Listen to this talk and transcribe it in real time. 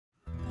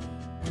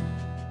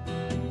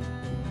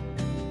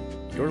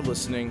You're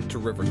listening to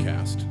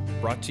Rivercast,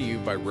 brought to you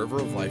by River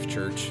of Life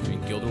Church in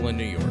Guilderland,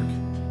 New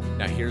York.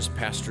 Now here's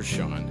Pastor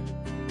Sean.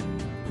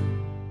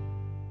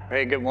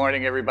 Hey, good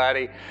morning,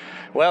 everybody.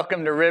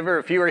 Welcome to River.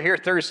 If you were here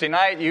Thursday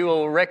night, you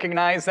will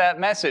recognize that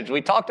message.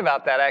 We talked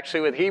about that actually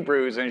with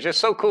Hebrews, and it's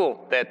just so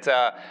cool that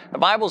the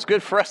Bible's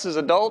good for us as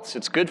adults.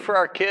 It's good for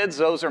our kids.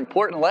 Those are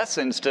important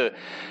lessons to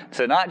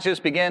not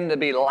just begin to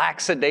be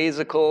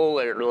lackadaisical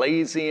or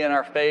lazy in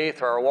our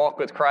faith or our walk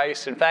with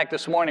Christ. In fact,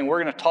 this morning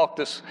we're going to talk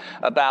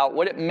about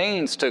what it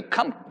means to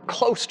come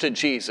close to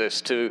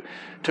Jesus, to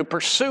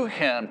pursue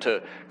Him,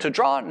 to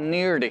draw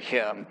near to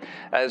Him.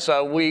 As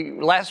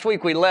last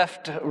week we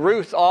left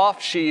Ruth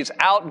off. She's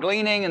out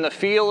gleaning in the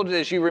field,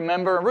 as you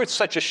remember. Ruth's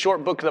such a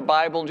short book of the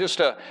Bible,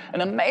 just an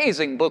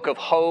amazing book of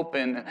hope.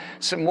 And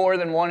more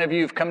than one of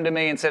you have come to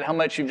me and said how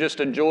much you've just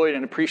enjoyed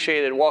and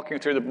appreciated walking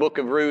through the book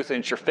of Ruth, and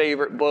it's your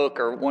favorite book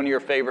or one of your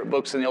favorite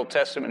books in the Old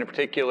Testament in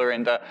particular.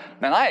 And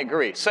I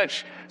agree.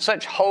 Such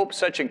hope,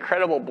 such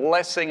incredible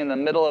blessing in the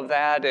middle of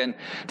that. And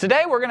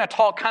today we're going to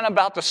talk kind of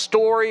about the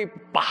story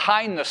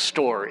behind the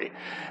story.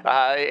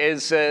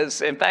 As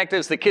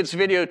the kids'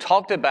 video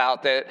talked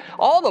about, that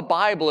all the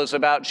Bible is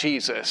about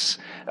Jesus.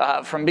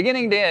 From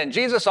beginning to end,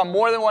 Jesus on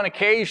more than one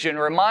occasion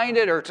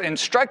reminded or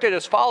instructed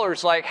his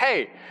followers like,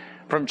 hey,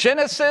 from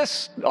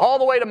Genesis all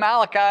the way to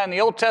Malachi in the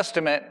Old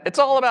Testament, it's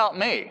all about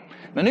me.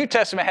 The New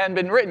Testament hadn't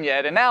been written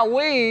yet, and now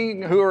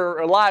we who are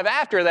alive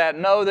after that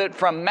know that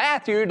from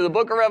Matthew to the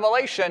book of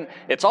Revelation,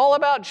 it's all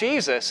about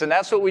Jesus, and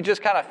that's what we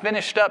just kind of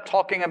finished up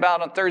talking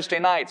about on Thursday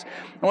nights.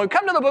 When we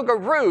come to the book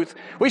of Ruth,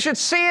 we should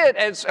see it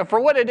as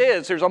for what it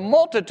is. There's a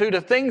multitude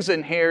of things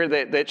in here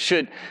that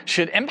should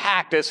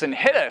impact us and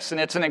hit us, and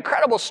it's an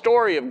incredible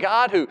story of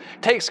God who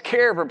takes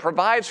care of and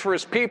provides for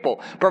His people,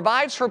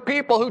 provides for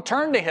people who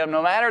turn to Him,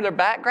 no matter their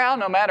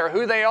background, no matter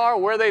who they are,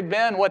 where they've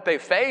been, what they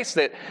face,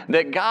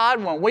 that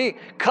God, when we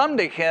come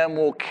to Him,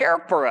 will care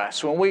for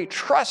us. When we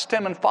trust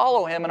Him and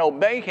follow Him and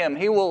obey Him,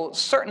 He will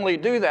certainly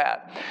do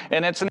that.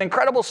 And it's an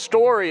incredible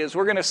story, as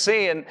we're going to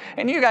see. And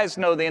you guys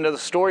know the end of the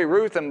story.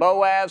 Ruth and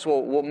Boaz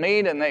will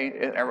meet, and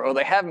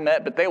they have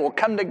met, but they will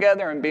come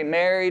together and be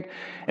married.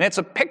 And it's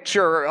a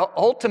picture,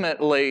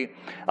 ultimately,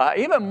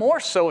 even more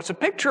so, it's a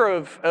picture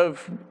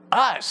of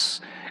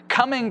us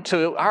coming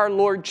to our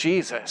Lord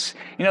Jesus.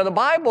 You know, the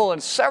Bible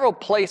in several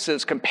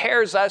places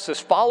compares us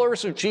as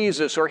followers of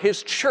Jesus or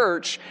His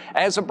church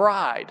as a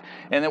bride,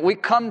 and that we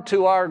come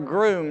to our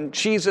groom,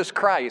 Jesus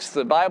Christ.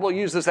 The Bible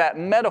uses that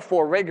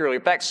metaphor regularly.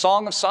 In fact,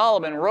 Song of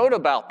Solomon wrote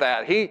about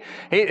that.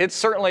 It's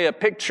certainly a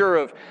picture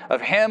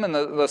of him in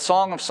the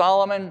Song of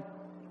Solomon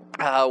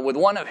with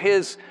one of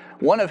his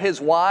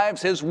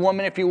wives, his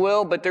woman, if you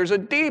will, but there's a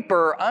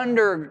deeper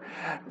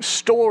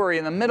understory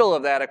in the middle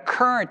of that, a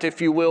current, if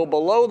you will,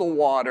 below the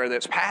water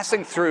that's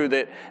passing through,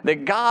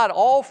 that God,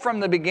 all from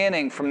the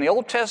beginning, from the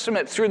Old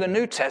Testament through the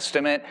New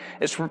Testament,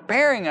 is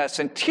preparing us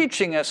and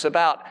teaching us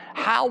about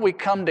how we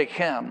come to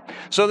Him.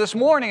 So this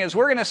morning, as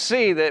we're going to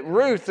see that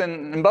Ruth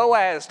and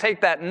Boaz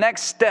take that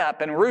next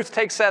step, and Ruth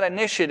takes that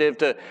initiative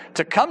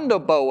to come to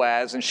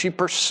Boaz, and she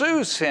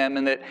pursues him,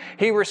 and that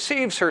he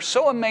receives her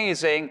so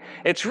amazing,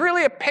 it's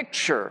really a picture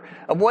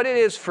of what it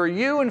is for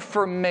you and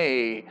for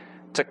me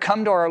to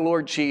come to our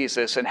Lord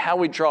Jesus and how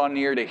we draw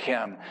near to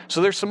Him. So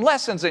there's some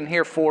lessons in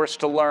here for us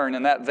to learn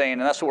in that vein,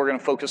 and that's what we're going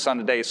to focus on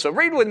today. So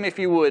read with me, if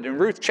you would, in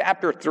Ruth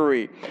chapter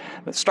 3,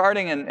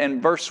 starting in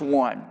verse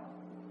 1.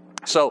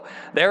 So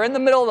they're in the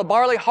middle of the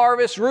barley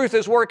harvest. Ruth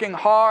is working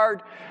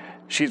hard.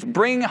 She's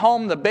bringing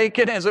home the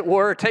bacon, as it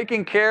were,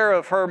 taking care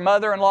of her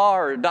mother-in-law,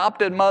 her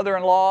adopted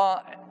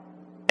mother-in-law.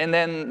 And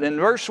then in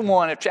verse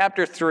 1 of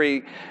chapter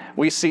 3,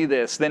 we see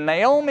this. Then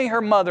Naomi,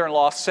 her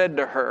mother-in-law, said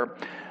to her,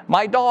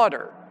 "My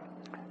daughter,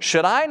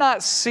 should I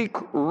not seek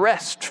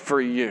rest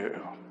for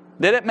you,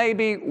 that it may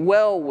be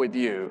well with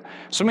you?"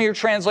 Some of your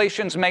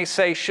translations may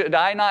say, "Should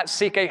I not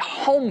seek a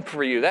home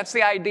for you?" That's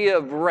the idea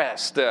of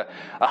rest, a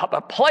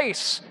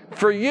place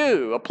for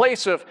you, a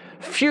place of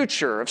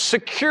future, of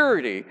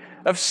security,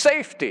 of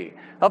safety,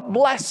 of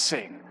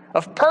blessing,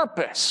 of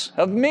purpose,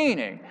 of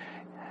meaning.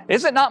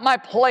 Is it not my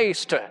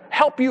place to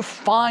help you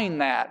find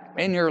that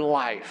in your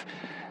life?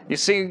 You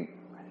see,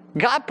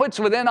 God puts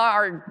within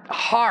our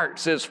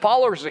hearts as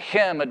followers of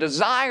Him a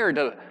desire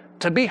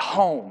to be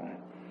home,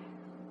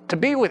 to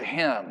be with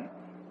Him,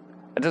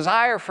 a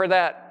desire for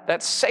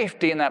that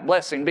safety and that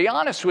blessing. Be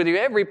honest with you,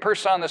 every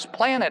person on this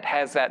planet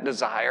has that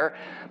desire.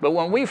 But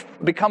when we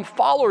become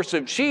followers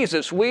of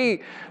Jesus,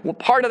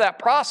 part of that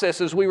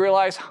process is we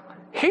realize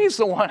He's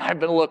the one I've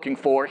been looking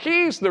for.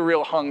 He's the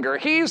real hunger.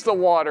 He's the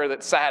water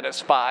that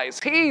satisfies.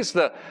 He's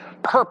the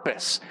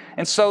purpose.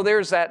 And so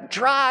there's that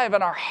drive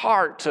in our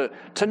heart to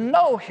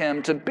know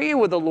Him, to be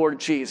with the Lord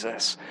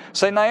Jesus.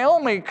 So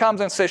Naomi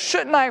comes and says,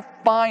 "Shouldn't I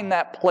find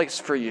that place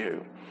for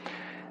you?"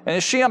 And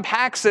as she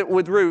unpacks it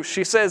with Ruth,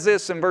 she says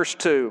this in verse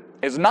 2,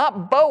 "Is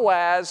not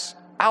Boaz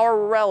our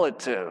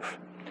relative,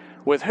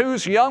 with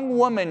whose young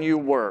woman you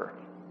were?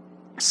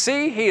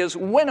 See, he is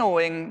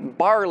winnowing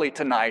barley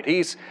tonight."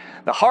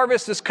 the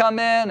harvest has come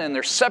in and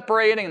they're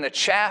separating the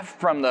chaff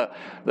from the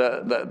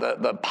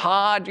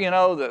pod,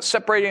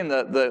 separating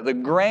the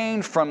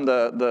grain from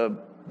the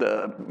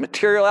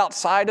material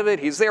outside of it.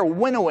 He's there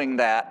winnowing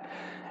that.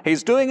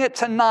 He's doing it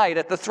tonight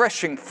at the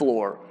threshing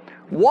floor.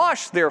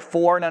 Wash,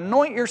 therefore, and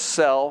anoint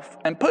yourself,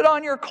 and put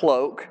on your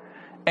cloak,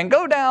 and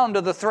go down to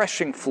the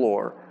threshing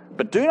floor.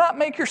 But do not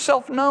make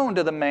yourself known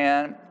to the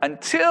man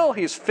until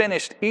he's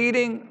finished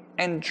eating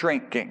and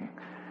drinking.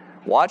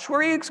 Watch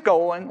where he's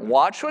going.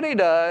 Watch what he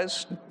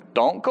does.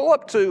 Don't go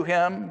up to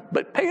him,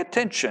 but pay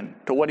attention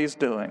to what he's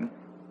doing.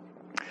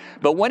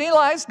 But when he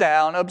lies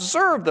down,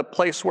 observe the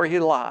place where he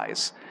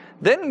lies.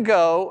 Then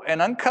go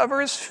and uncover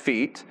his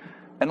feet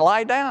and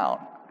lie down,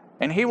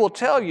 and he will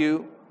tell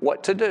you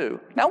what to do.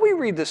 Now we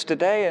read this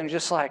today and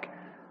just like,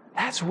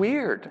 that's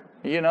weird.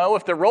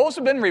 If the roles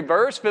had been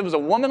reversed, if it was a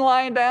woman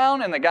lying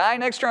down and the guy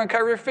next to her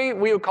uncovered her feet,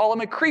 we would call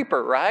him a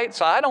creeper, right?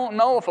 So I don't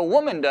know if a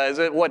woman does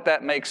it, what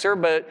that makes her,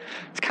 but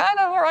it's kind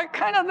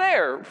of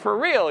there for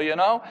real,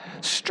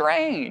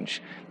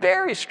 Strange,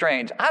 very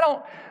strange.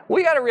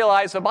 We got to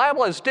realize the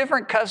Bible has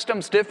different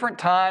customs, different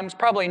times.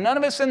 Probably none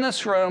of us in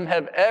this room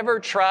have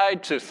ever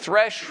tried to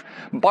thresh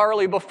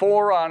barley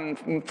before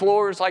on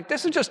floors. Like,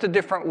 this is just a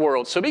different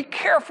world. So be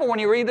careful when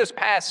you read this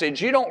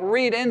passage. You don't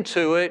read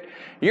into it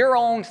your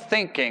own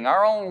thinking,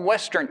 our own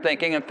Western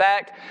thinking. In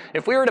fact,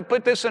 if we were to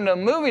put this into a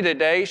movie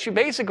today, she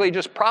basically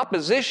just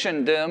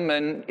propositioned him,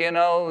 and,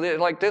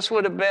 like this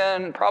would have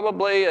been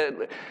probably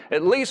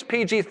at least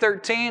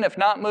PG-13, if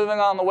not moving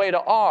on the way to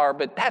R,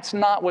 but that's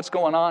not what's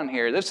going on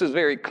here. This is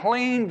very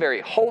clean,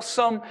 very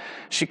wholesome.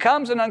 She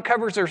comes and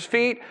uncovers her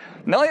feet.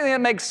 The only thing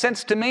that makes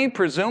sense to me,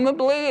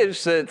 presumably,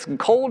 is that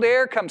cold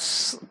air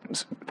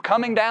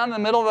coming down in the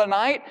middle of the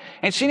night,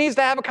 and she needs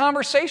to have a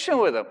conversation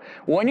with him.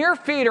 When your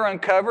feet are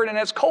uncovered and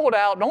it's cold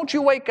out, don't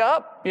you wake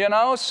up,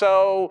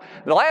 So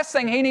the last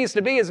thing he needs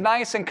to be is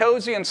nice and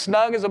cozy and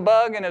snug as a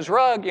bug in his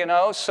rug,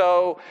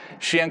 So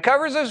she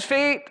uncovers his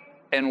feet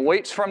and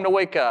waits for him to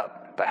wake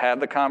up to have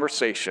the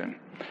conversation.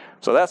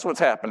 So that's what's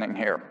happening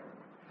here.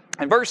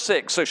 In verse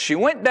 6, so she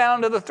went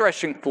down to the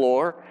threshing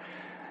floor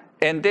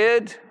and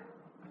did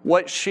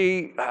what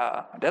she,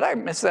 did I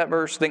miss that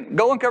verse?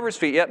 Go uncover his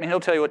feet. Yep, and he'll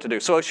tell you what to do.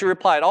 So she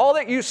replied, all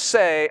that you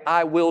say,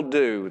 I will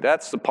do.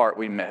 That's the part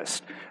we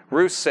missed.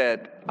 Ruth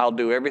said, I'll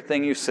do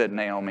everything you said,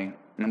 Naomi.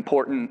 An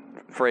important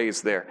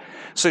phrase there.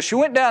 So she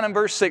went down in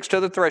verse 6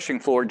 to the threshing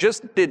floor,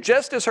 did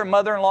just as her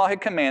mother-in-law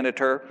had commanded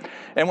her.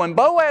 And when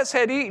Boaz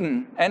had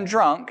eaten and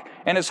drunk,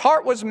 and his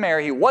heart was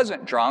merry, he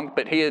wasn't drunk,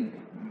 but he had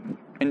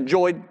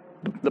enjoyed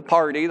the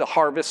party, the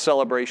harvest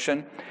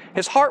celebration.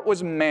 His heart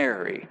was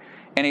merry,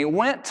 and he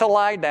went to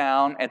lie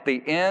down at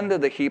the end of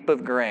the heap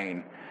of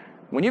grain.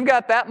 When you've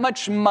got that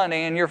much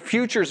money and your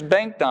future's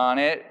banked on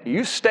it,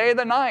 you stay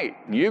the night.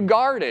 You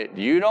guard it.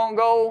 You don't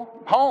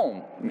go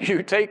home.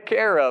 You take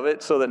care of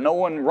it so that no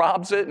one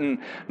robs it and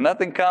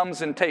nothing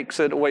comes and takes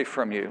it away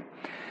from you.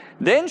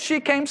 Then she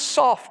came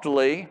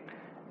softly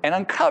and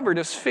uncovered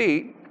his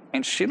feet,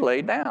 and she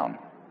lay down.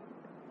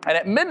 And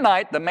at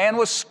midnight, the man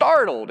was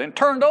startled and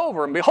turned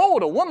over, and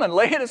behold, a woman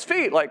lay at his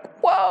feet, like,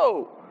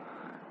 whoa.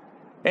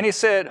 And he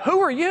said, who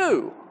are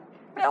you?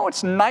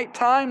 It's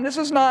nighttime. This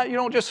is not, you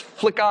don't just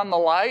flick on the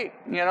light.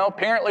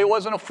 Apparently it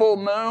wasn't a full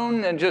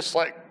moon and just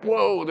like,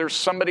 whoa, there's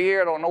somebody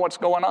here. I don't know what's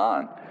going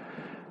on.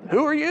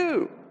 Who are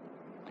you?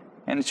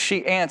 And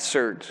she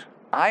answered,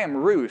 I am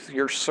Ruth,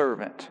 your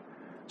servant.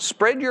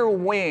 Spread your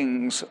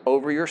wings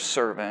over your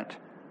servant,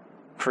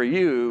 for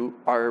you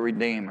are a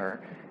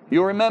redeemer.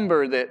 You'll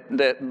remember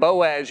that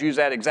Boaz used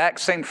that exact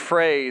same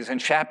phrase in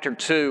chapter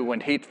 2 when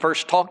he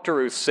first talked to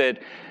Ruth, said,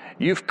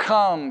 you've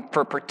come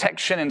for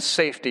protection and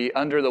safety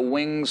under the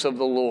wings of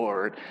the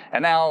Lord.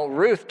 And now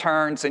Ruth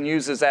turns and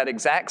uses that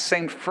exact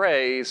same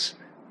phrase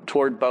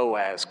toward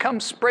Boaz. Come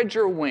spread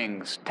your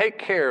wings. Take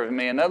care of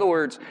me. In other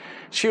words,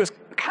 she was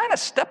kind of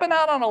stepping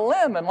out on a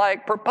limb and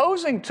like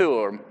proposing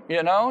to him,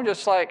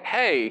 just like,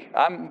 hey,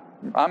 I'm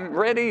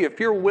ready if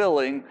you're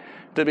willing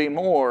to be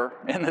more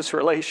in this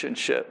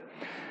relationship.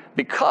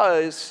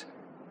 Because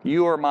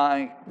you are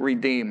my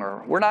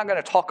redeemer. We're not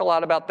going to talk a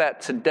lot about that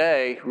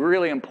today.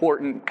 Really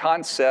important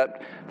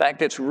concept. In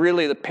fact, it's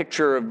really the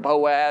picture of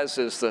Boaz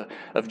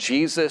of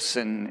Jesus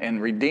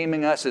and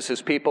redeeming us as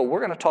his people. We're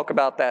going to talk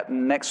about that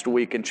next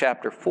week in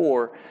chapter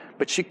 4.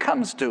 But she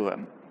comes to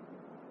him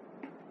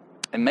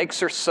and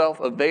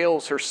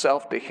avails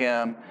herself to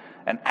him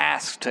and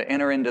asks to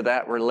enter into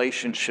that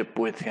relationship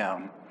with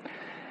him.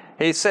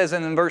 He says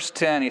in verse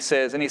 10, he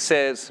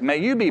says, may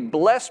you be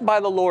blessed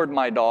by the Lord,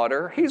 my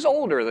daughter. He's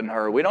older than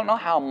her. We don't know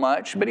how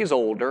much, but he's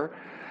older.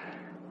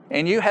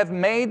 And you have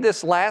made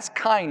this last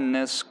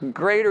kindness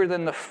greater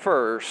than the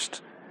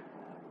first,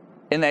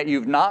 in that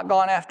you've not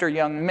gone after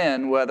young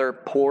men, whether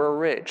poor or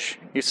rich.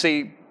 You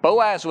see,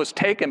 Boaz was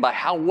taken by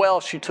how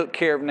well she took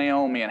care of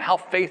Naomi and how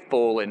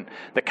faithful and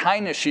the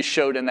kindness she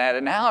showed in that.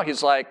 And now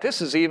he's like,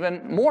 this is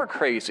even more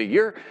crazy.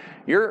 You're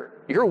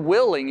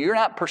willing. You're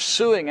not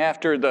pursuing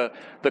after the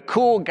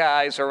cool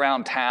guys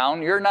around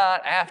town. You're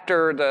not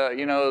after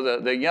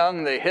the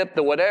young, the hip,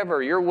 the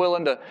whatever. You're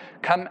willing to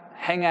come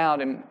hang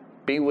out and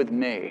Be with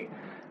me.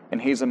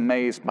 And he's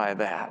amazed by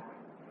that.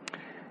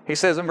 He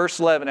says in verse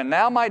 11, and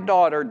now my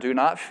daughter, do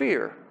not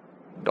fear.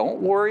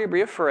 Don't worry or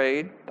be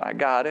afraid. I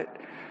got it.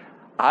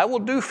 I will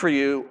do for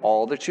you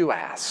all that you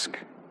ask.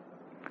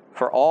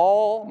 For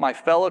all my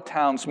fellow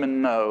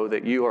townsmen know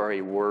that you are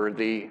a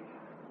worthy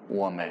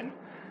woman.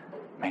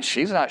 Man,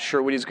 she's not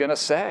sure what he's going to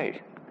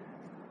say.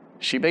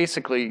 She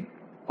basically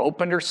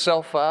opened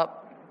herself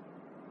up,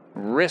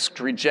 risked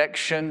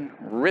rejection,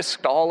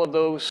 risked all of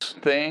those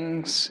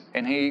things,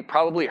 and he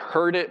probably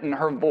heard it in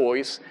her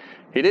voice.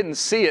 He didn't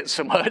see it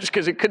so much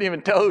because he couldn't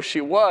even tell who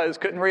she was,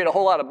 couldn't read a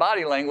whole lot of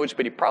body language,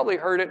 but he probably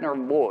heard it in her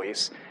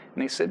voice.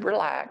 And he said,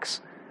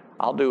 relax.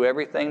 I'll do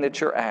everything that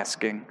you're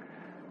asking.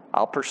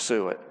 I'll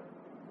pursue it.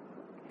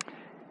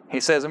 He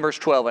says in verse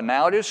 12, and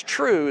now it is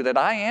true that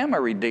I am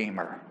a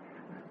redeemer.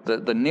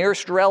 The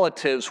nearest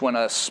relatives, when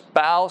a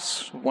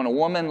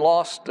woman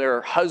lost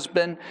their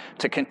husband,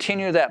 to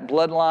continue that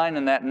bloodline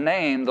and that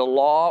name, the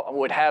law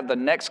would have the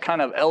next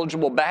kind of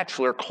eligible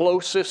bachelor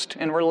closest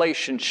in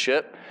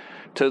relationship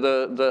to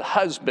the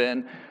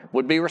husband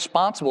would be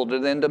responsible to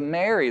then to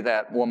marry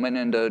that woman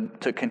and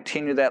to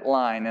continue that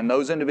line. And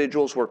those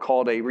individuals were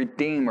called a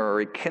redeemer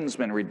or a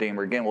kinsman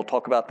redeemer. Again, we'll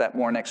talk about that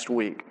more next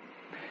week.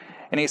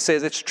 And he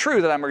says, it's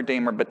true that I'm a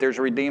redeemer, but there's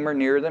a redeemer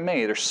nearer than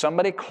me. There's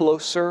somebody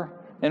closer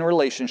in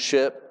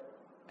relationship,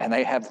 and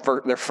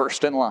they're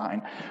first in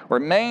line.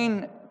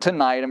 Remain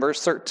tonight in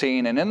verse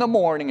 13, and in the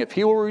morning, if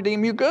he will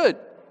redeem you, good.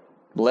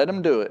 Let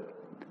him do it.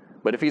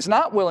 But if he's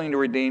not willing to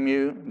redeem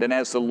you, then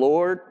as the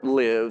Lord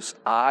lives,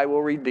 I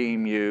will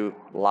redeem you.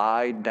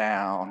 Lie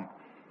down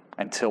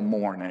until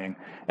morning.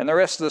 And the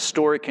rest of the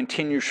story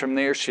continues from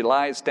there. She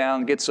lies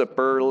down, gets up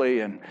early,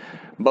 and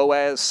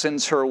Boaz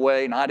sends her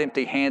away, not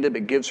empty-handed,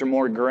 but gives her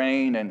more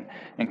grain and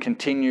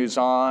continues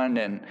on.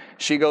 And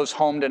she goes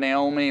home to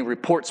Naomi,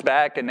 reports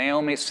back, and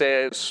Naomi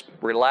says,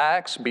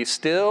 relax, be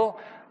still.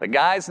 The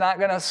guy's not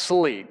going to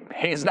sleep.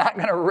 He's not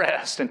going to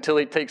rest until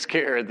he takes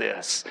care of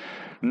this.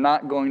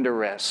 Not going to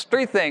rest.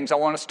 3 things I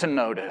want us to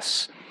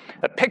notice.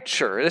 A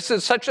picture. This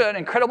is such an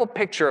incredible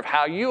picture of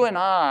how you and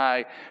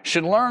I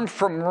should learn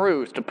from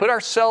Ruth to put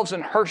ourselves in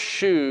her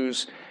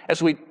shoes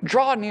as we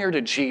draw near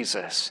to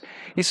Jesus.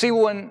 You see,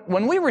 when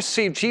we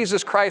receive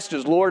Jesus Christ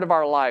as Lord of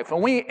our life,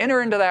 when we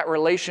enter into that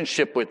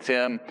relationship with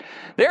Him,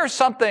 there's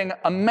something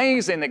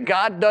amazing that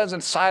God does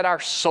inside our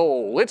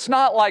soul. It's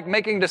not like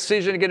making a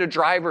decision to get a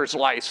driver's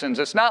license.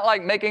 It's not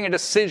like making a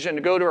decision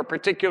to go to a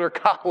particular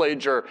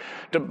college or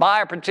to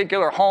buy a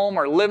particular home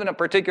or live in a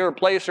particular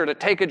place or to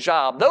take a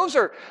job. Those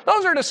are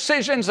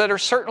decisions that are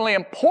certainly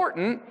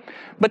important,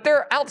 but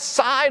they're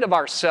outside of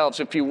ourselves,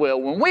 if you will.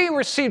 When we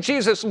receive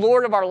Jesus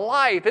Lord of our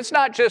life, it's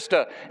not just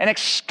an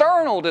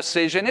external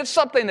decision. It's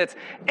something that's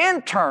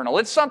internal.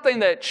 It's something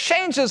that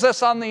changes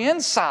us on the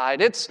inside.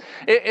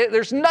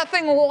 There's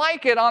nothing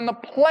like it on the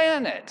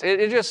planet.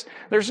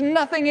 There's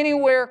nothing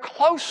anywhere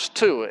close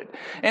to it.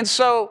 And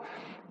so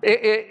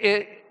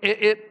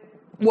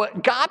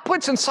what God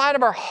puts inside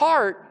of our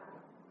heart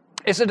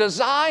is a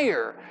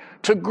desire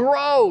to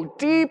grow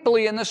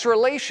deeply in this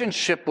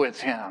relationship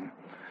with Him,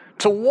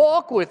 to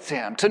walk with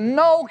Him, to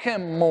know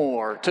Him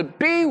more, to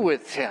be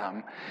with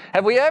Him.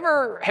 Have you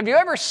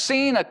ever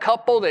seen a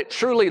couple that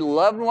truly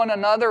loved one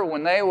another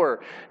when they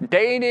were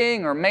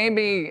dating or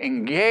maybe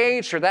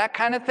engaged or that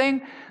kind of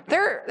thing?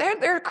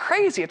 They're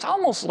crazy. It's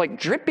almost like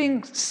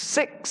dripping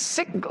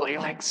sickly.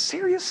 Like,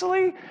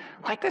 seriously?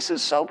 Like, this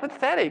is so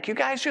pathetic. You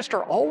guys just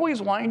are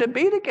always wanting to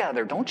be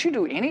together. Don't you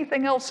do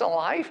anything else in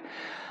life?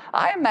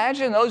 I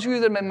imagine those of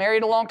you that have been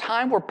married a long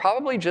time were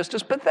probably just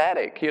as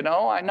pathetic. You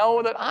know, I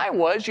know that I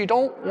was. You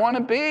don't want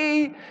to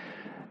be,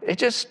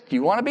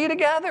 you want to be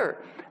together.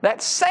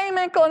 That same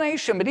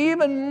inclination, but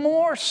even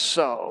more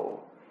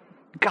so,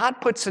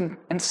 God puts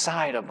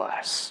inside of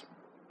us,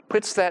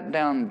 puts that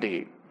down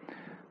deep.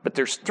 But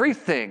there's 3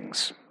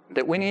 things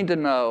that we need to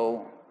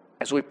know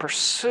as we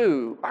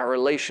pursue our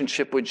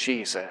relationship with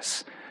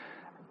Jesus.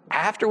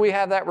 After we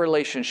have that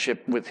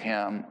relationship with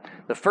Him,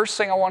 the first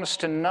thing I want us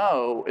to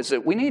know is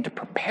that we need to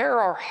prepare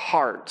our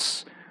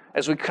hearts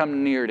as we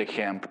come near to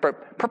Him.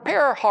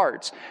 Prepare our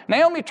hearts.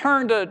 Naomi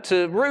turned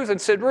to Ruth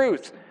and said,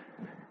 Ruth,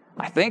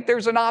 I think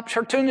there's an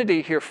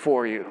opportunity here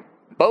for you.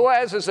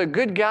 Boaz is a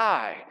good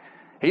guy.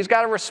 He's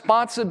got a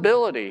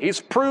responsibility. He's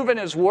proven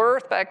his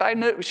worth. In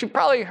fact, she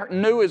probably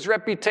knew his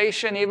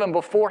reputation even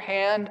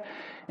beforehand.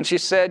 And she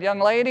said, young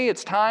lady,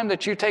 it's time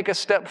that you take a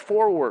step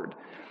forward.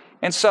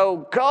 And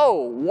so go,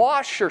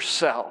 wash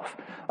yourself,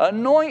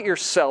 anoint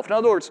yourself. In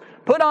other words,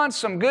 put on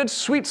some good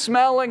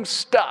sweet-smelling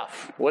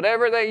stuff,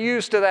 whatever they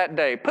used to that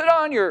day. Put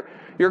on your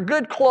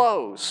good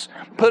clothes.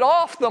 Put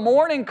off the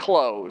mourning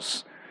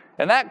clothes.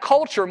 In that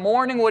culture,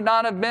 mourning would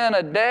not have been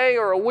a day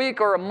or a week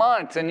or a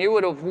month, and you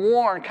would have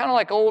worn, kind of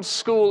like old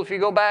school, if you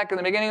go back in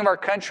the beginning of our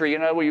country, you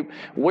know, we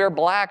wear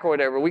black or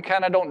whatever. We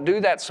kind of don't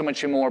do that so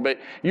much anymore, but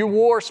you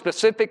wore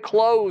specific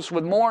clothes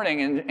with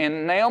mourning,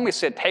 and Naomi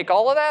said, take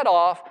all of that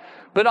off,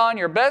 put on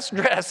your best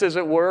dress, as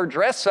it were,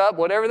 dress up,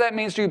 whatever that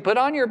means to you, put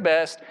on your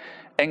best,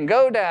 and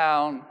go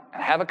down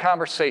and have a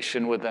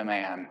conversation with the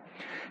man.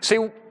 See,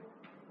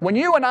 when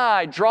you and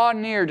I draw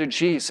near to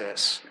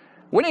Jesus,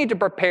 we need to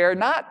prepare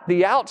not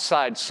the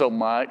outside so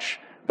much,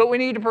 but we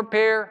need to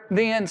prepare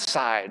the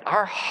inside,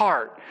 our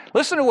heart.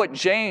 Listen to what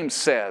James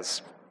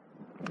says.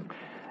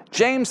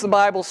 James, the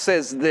Bible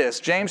says this,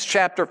 James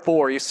chapter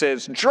 4, he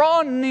says,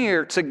 draw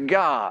near to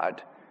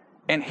God,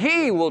 and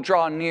He will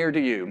draw near to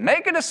you.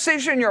 Make a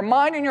decision in your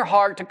mind and your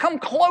heart to come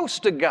close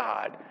to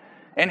God.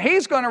 And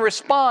He's going to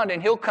respond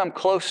and He'll come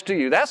close to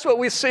you. That's what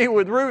we see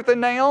with Ruth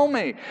and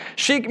Naomi.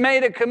 She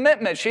made a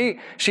commitment. She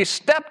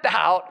stepped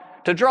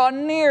out to draw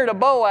near to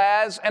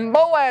Boaz, and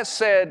Boaz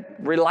said,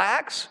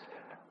 relax,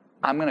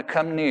 I'm going to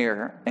come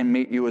near and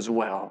meet you as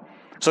well.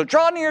 So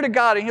draw near to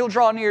God and He'll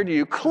draw near to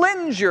you.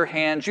 Cleanse your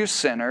hands, you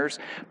sinners.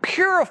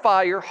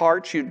 Purify your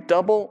hearts, you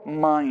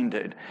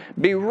double-minded.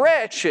 Be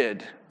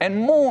wretched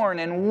and mourn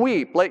and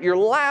weep. Let your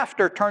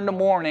laughter turn to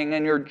mourning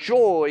and your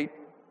joy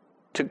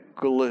to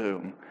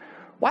gloom.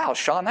 Wow,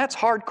 Sean, that's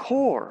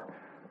hardcore.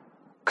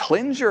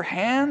 Cleanse your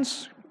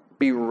hands,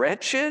 be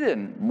wretched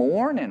and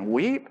mourn and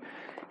weep.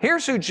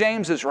 Here's who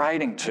James is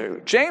writing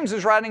to. James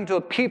is writing to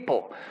a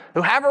people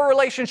who have a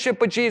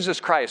relationship with Jesus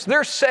Christ.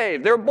 They're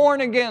saved. They're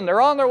born again.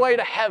 They're on their way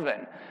to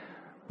heaven.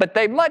 But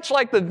they, much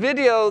like the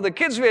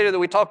kids' video that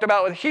we talked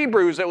about with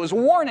Hebrews that was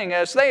warning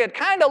us, they had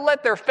kind of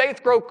let their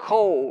faith grow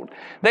cold.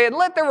 They had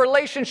let their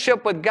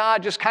relationship with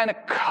God just kind of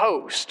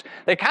coast.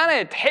 They kind of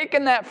had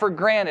taken that for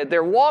granted.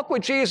 Their walk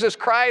with Jesus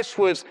Christ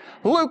was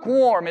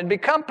lukewarm and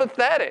become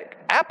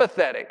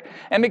apathetic.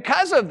 And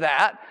because of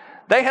that,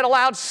 they had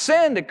allowed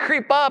sin to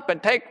creep up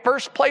and take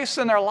first place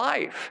in their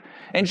life.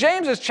 And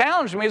James has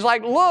challenged me. He's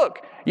like,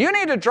 look, you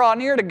need to draw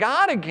near to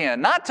God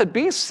again, not to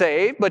be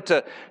saved, but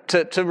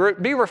to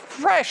be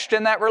refreshed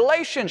in that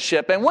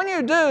relationship. And when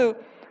you do,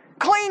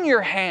 clean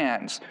your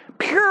hands,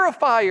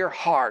 purify your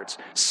hearts,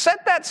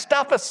 set that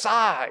stuff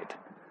aside.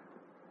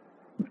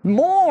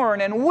 Mourn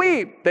and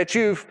weep that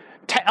you've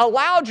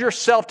allowed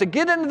yourself to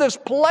get into this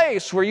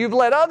place where you've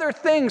let other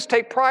things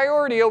take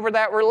priority over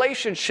that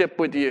relationship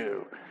with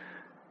you.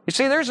 You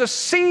see, there's a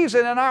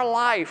season in our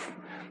life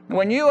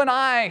when you and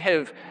I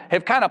have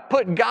kind of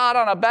put God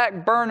on a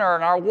back burner,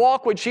 and our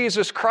walk with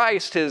Jesus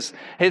Christ is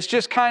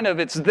just kind of,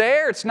 it's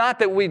there. It's not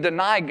that we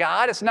deny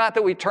God. It's not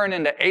that we turn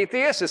into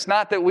atheists. It's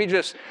not that we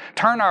just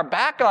turn our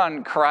back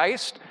on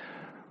Christ.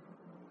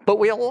 But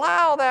we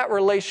allow that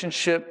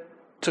relationship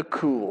to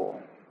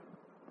cool.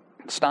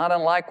 It's not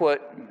unlike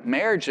what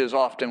marriages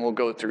often will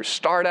go through.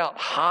 Start out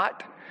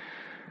hot,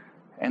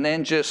 and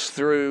then just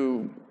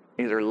through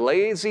either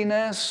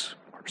laziness,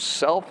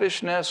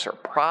 selfishness or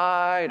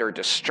pride or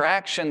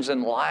distractions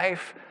in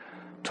life,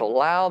 to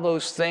allow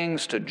those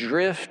things to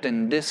drift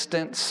in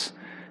distance,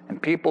 and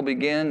people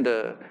begin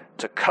to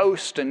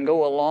coast and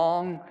go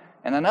along,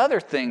 and then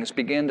other things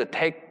begin to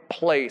take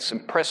place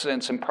and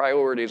precedence and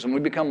priorities, and we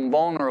become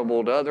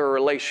vulnerable to other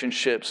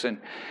relationships. And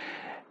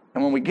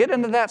when we get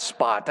into that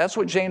spot, that's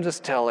what James is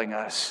telling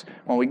us.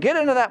 When we get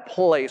into that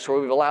place where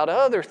we've allowed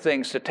other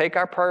things to take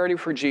our priority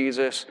for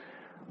Jesus,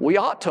 we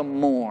ought to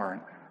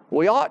mourn.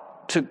 We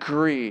ought to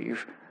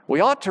grieve.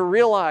 We ought to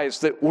realize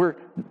that we're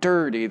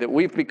dirty, that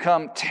we've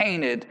become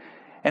tainted,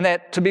 and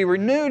that to be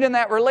renewed in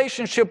that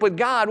relationship with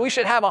God, we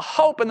should have a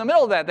hope in the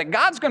middle of that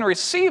God's going to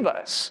receive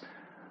us.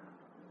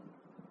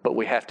 But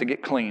we have to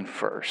get clean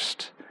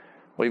first.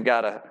 We've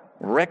got to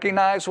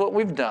recognize what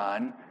we've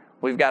done.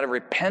 We've got to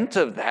repent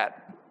of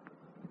that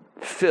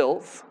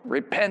filth,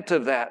 repent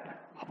of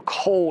that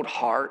cold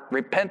heart,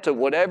 repent of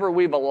whatever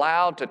we've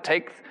allowed to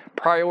take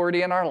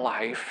priority in our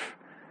life.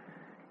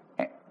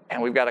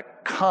 And we've got to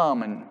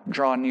come and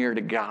draw near to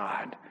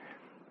God.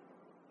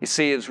 You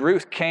see, as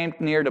Ruth came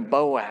near to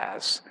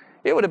Boaz,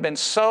 it would have been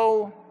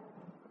so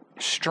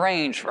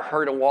strange for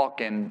her to walk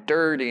in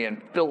dirty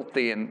and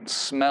filthy and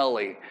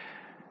smelly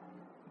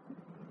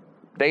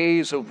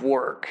days of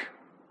work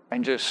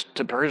and just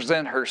to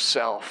present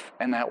herself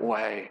in that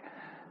way.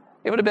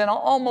 It would have been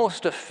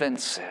almost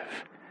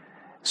offensive.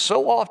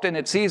 So often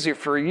it's easier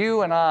for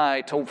you and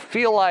I to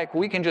feel like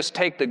we can just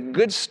take the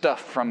good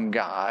stuff from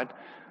God,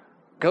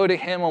 go to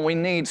Him when we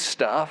need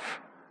stuff,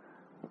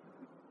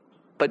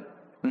 but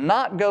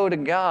not go to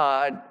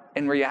God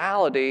in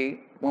reality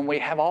when we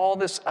have all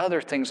this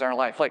other things in our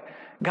life. Like,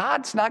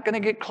 God's not going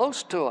to get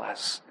close to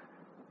us.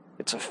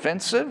 It's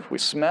offensive, we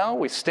smell,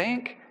 we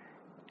stink,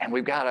 and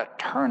we've got to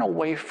turn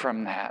away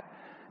from that.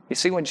 You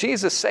see, when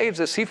Jesus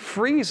saves us, He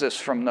frees us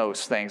from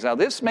those things. Now,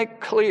 this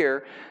make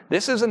clear,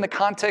 this is in the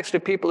context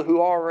of people who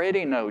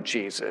already know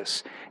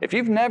Jesus. If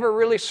you've never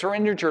really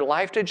surrendered your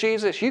life to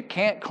Jesus, you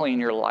can't clean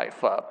your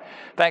life up.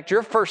 In fact,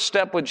 your first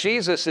step with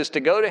Jesus is to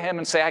go to Him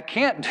and say, I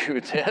can't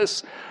do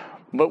this,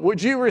 but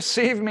would you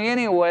receive me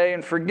anyway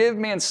and forgive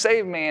me and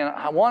save me? And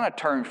I want to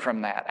turn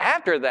from that.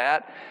 After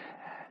that,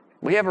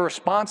 we have a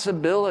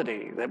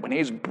responsibility that when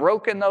He's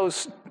broken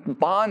those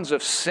bonds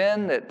of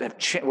sin,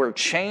 that we're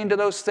chained to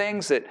those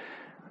things, that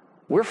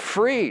we're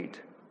freed.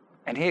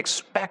 And He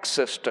expects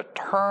us to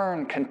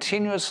turn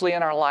continuously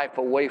in our life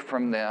away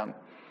from them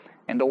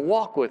and to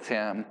walk with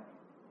Him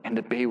and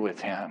to be with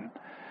Him.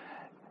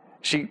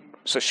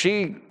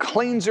 She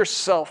cleans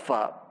herself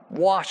up.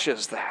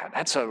 washes that.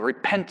 That's a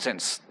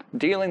repentance,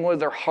 dealing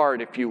with her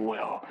heart, if you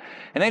will.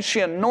 And then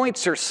she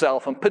anoints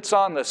herself and puts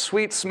on the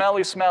sweet,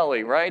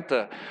 smelly, right?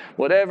 The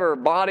whatever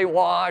body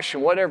wash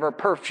and whatever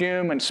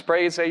perfume and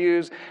sprays they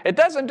use. It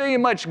doesn't do you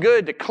much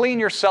good to clean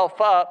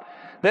yourself up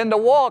than to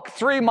walk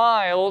 3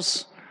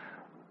 miles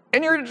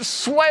and you're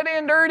sweaty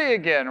and dirty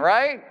again,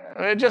 right?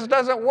 It just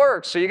doesn't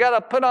work. So you got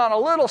to put on a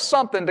little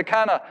something to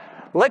kind of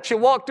let you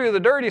walk through the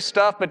dirty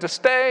stuff, but to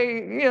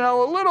stay, a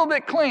little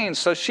bit clean.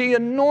 So she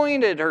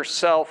anointed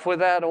herself with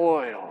that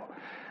oil.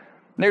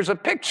 There's a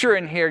picture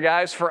in here,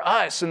 guys, for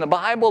us. In the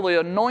Bible, the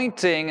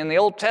anointing in the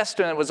Old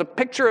Testament was a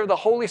picture of the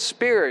Holy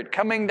Spirit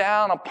coming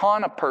down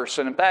upon a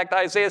person. In fact,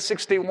 Isaiah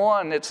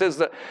 61, it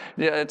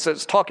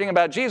says talking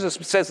about Jesus,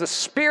 it says, the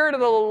Spirit of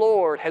the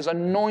Lord has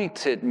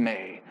anointed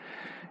me.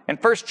 In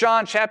 1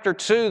 John chapter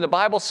 2, the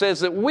Bible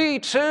says that we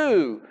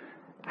too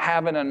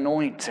have an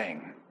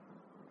anointing.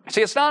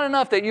 See, it's not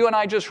enough that you and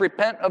I just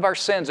repent of our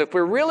sins. If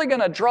we're really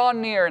going to draw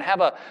near and have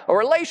a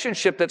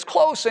relationship that's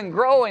close and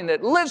growing,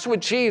 that lives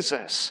with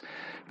Jesus,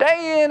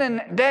 day in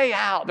and day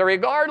out, that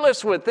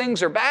regardless whether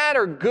things are bad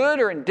or good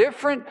or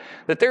indifferent,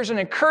 that there's an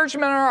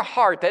encouragement in our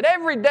heart that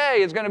every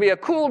day is going to be a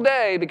cool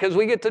day because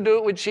we get to do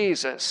it with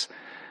Jesus.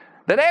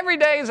 That every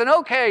day is an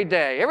okay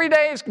day. Every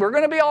day we're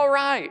going to be all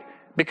right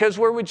because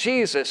we're with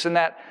Jesus. And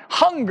that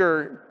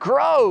hunger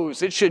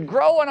grows. It should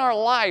grow in our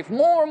life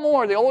more and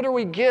more the older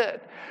we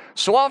get.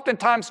 So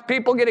oftentimes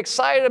people get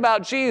excited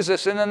about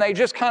Jesus and then they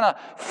just kind of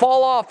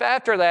fall off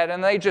after that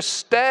and they just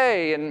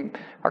stay and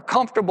are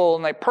comfortable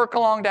and they perk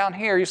along down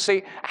here. You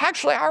see,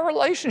 actually our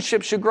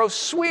relationship should grow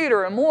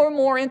sweeter and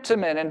more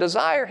intimate and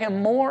desire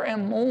Him more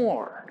and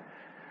more.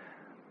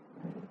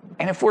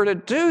 And if we're to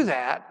do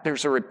that,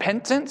 there's a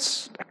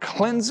repentance, a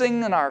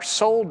cleansing in our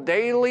soul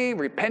daily,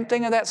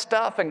 repenting of that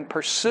stuff and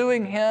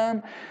pursuing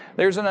Him.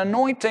 There's an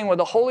anointing with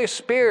the Holy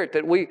Spirit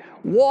that we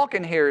walk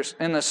in here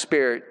in the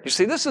Spirit. You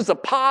see, this is the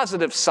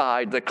positive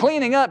side. The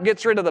cleaning up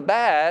gets rid of the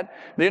bad.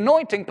 The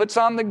anointing puts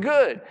on the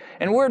good.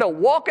 And we're to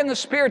walk in the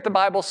Spirit, the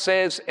Bible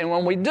says, and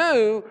when we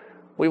do,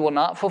 we will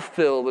not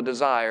fulfill the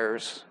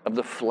desires of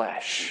the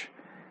flesh.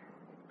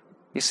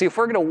 You see, if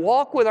we're going to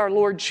walk with our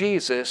Lord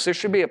Jesus, there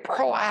should be a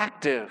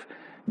proactive,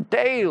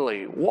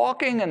 daily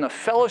walking in the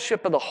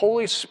fellowship of the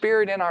Holy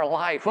Spirit in our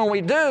life. When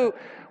we do,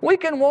 we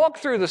can walk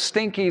through the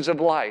stinkies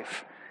of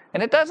life.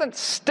 And it doesn't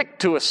stick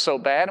to us so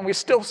bad, and we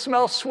still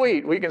smell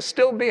sweet. We can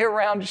still be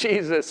around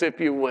Jesus,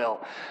 if you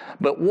will.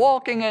 But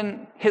walking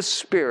in His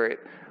Spirit,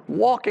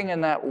 walking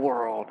in that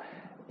world,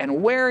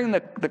 and wearing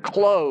the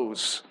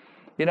clothes.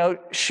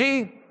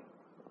 She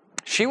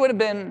would have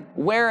been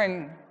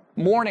wearing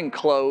mourning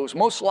clothes,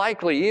 most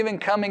likely even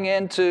coming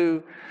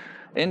into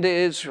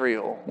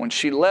Israel. When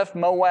she left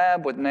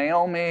Moab with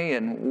Naomi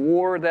and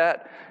wore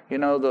that,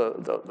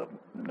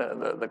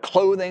 the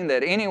clothing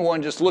that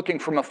anyone just looking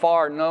from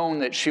afar known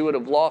that she would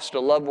have lost a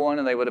loved one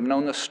and they would have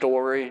known the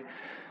story.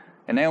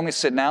 And Naomi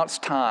said, now it's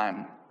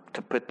time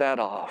to put that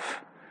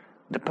off,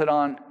 to put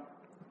on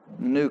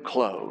new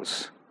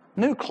clothes.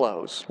 New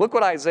clothes. Look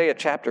what Isaiah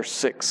chapter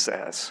 6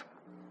 says.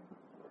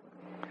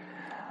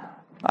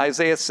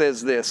 Isaiah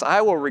says this,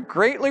 I will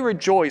greatly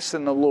rejoice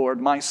in the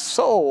Lord. My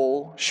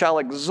soul shall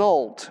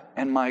exult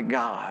in my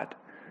God.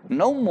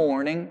 No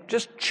mourning,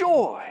 just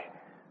joy,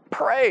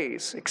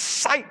 praise,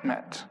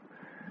 excitement.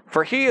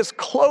 For He has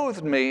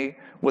clothed me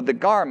with the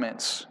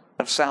garments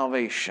of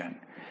salvation.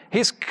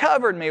 He's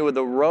covered me with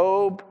the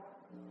robe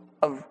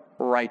of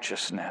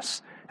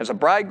righteousness. As a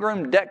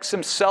bridegroom decks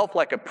himself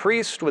like a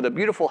priest with a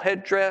beautiful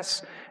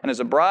headdress, and as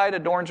a bride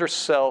adorns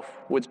herself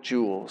with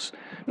jewels.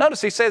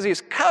 Notice he says He's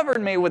covered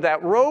me with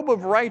that robe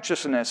of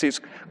righteousness. He's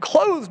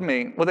clothed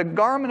me with a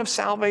garment of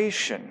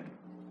salvation.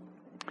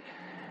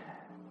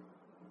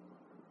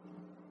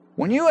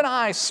 When you and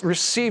I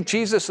receive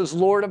Jesus as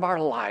Lord of our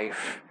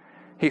life,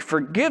 He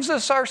forgives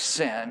us our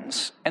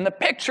sins. And the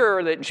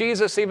picture that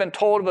Jesus even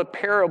told of a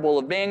parable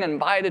of being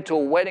invited to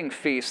a wedding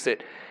feast,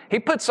 that He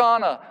puts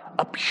on a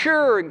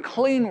pure and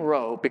clean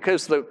robe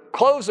because the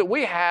clothes that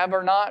we have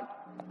are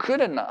not good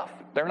enough.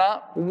 They're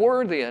not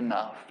worthy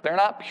enough. They're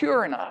not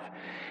pure enough.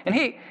 And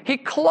he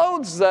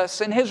clothes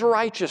us in His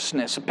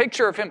righteousness, a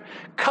picture of Him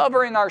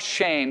covering our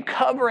shame,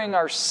 covering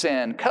our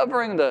sin,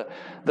 covering the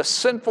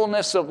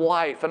sinfulness of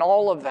life and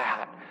all of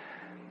that.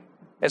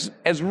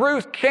 As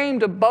Ruth came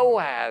to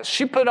Boaz,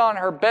 she put on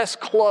her best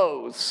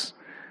clothes.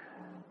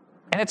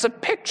 And it's a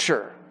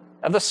picture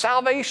of the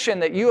salvation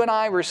that you and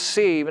I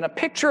receive and a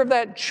picture of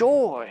that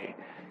joy.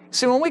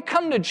 See, when we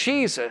come to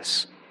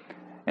Jesus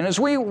and as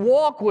we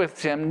walk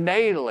with Him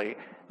daily,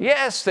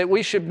 yes, that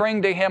we should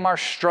bring to Him our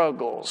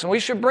struggles and we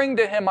should bring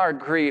to Him our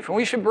grief and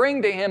we should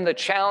bring to Him the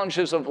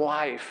challenges of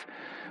life.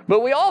 But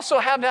we also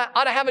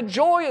ought to have a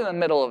joy in the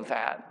middle of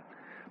that.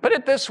 Put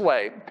it this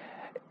way.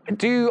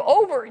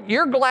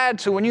 You're glad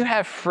to when you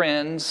have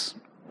friends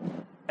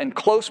and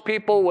close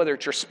people, whether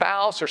it's your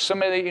spouse or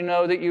somebody that you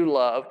know that you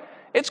love,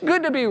 it's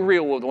good to be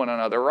real with one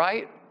another,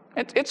 right?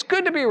 It's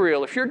good to be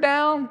real. If you're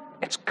down,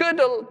 it's good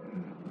to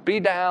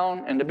be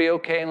down and to be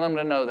okay and let them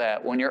to know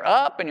that. When you're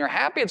up and you're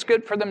happy, it's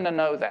good for them to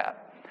know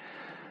that.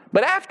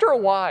 But after a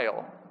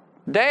while,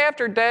 day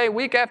after day,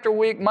 week after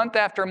week, month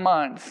after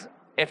month,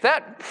 if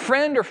that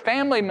friend or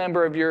family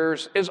member of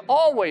yours is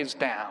always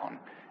down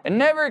and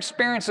never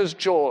experiences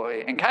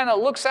joy and kind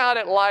of looks out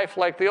at life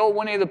like the old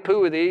Winnie the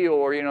Pooh with the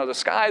Eeyore, the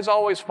sky's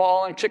always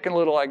falling, Chicken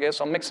Little, I guess.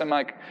 I'm mixing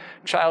my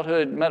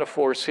childhood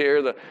metaphors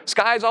here. The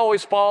sky's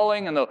always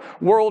falling and the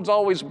world's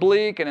always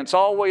bleak and it's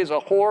always a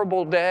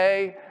horrible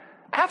day.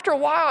 After a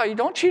while,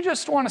 don't you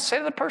just want to say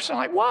to the person,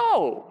 like,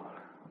 whoa,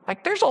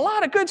 like there's a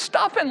lot of good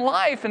stuff in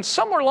life, and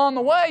somewhere along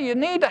the way, you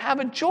need to have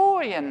a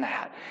joy in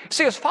that.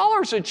 See, as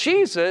followers of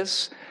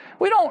Jesus,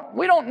 we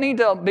don't need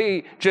to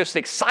be just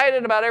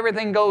excited about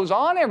everything goes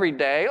on every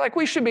day. Like,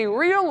 we should be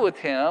real with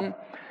Him,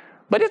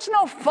 but it's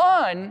no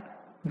fun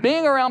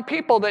being around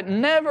people that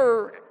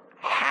never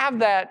have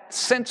that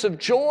sense of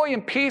joy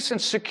and peace and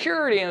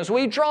security. And as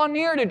we draw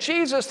near to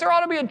Jesus, there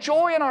ought to be a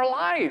joy in our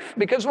life,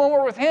 because when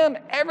we're with Him,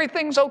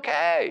 everything's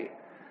okay.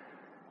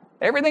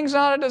 Everything's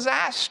not a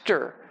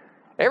disaster.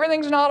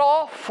 Everything's not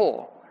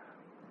awful.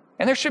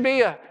 And there should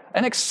be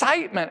an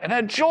excitement and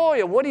a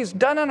joy of what He's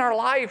done in our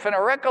life, and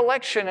a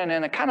recollection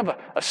and a kind of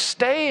a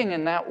staying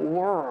in that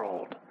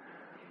world.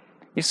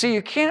 You see,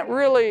 you can't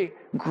really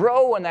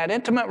grow in that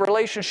intimate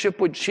relationship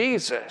with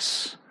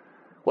Jesus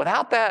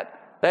without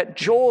that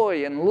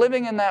joy and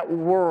living in that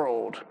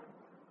world,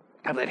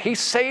 and that He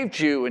saved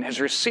you and has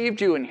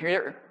received you and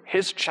you're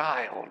His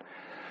child.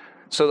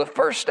 So the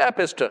first step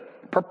is to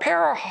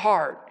prepare our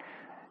heart.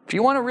 If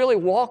you want to really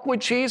walk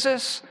with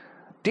Jesus,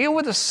 deal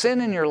with the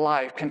sin in your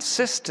life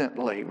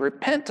consistently.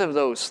 Repent of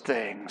those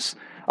things.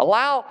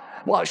 Well,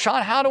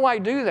 Sean, how do I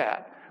do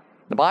that?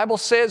 The Bible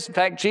says, in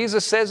fact,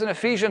 Jesus says in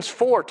Ephesians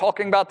 4,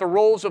 talking about the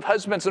roles of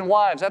husbands and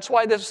wives. That's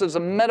why this is a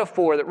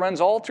metaphor that runs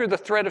all through the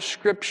thread of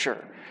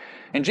Scripture.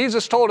 And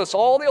Jesus told us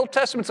all the Old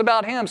Testament's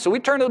about Him. So we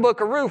turn to the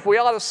book of Ruth, we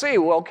ought to see,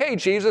 well, okay,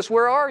 Jesus,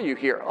 where are you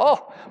here?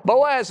 Oh,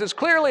 Boaz is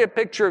clearly a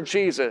picture of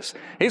Jesus.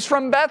 He's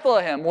from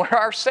Bethlehem, where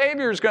our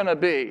Savior's going to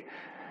be.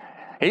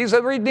 He's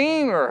a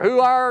Redeemer, who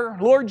our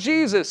Lord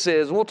Jesus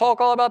is. We'll talk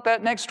all about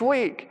that next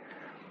week.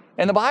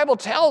 And the Bible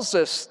tells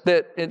us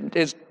that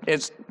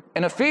it's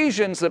in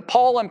Ephesians that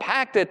Paul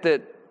unpacked it,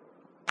 that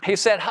he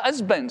said,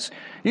 husbands,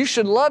 you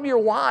should love your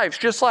wives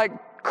just like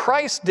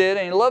Christ did,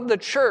 and He loved the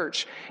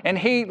church. And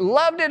He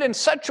loved it in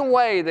such a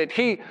way that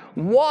He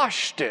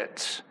washed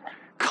it,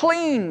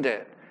 cleaned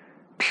it,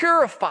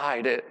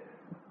 purified it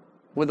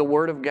with the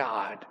Word of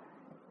God.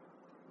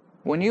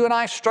 When you and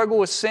I struggle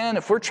with sin,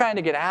 if we're trying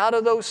to get out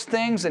of those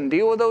things and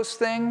deal with those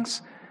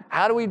things,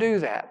 how do we do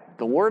that?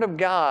 The Word of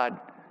God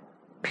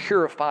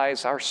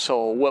purifies our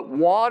soul. What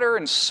water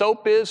and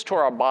soap is to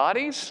our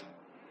bodies,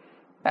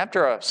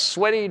 after a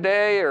sweaty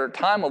day or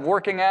time of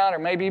working out, or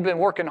maybe you've been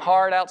working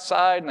hard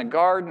outside in the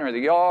garden or the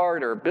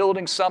yard or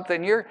building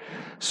something, you're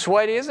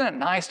sweaty. Isn't it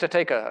nice to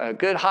take a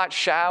good hot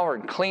shower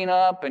and clean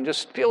up, and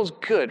just feels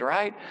good,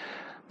 right?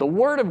 The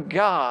Word of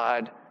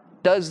God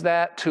does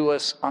that to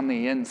us on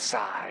the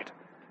inside.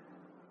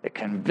 It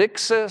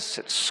convicts us,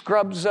 it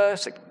scrubs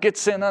us, it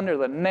gets in under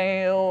the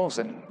nails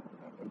and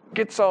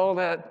gets all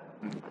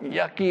that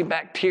yucky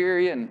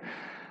bacteria, and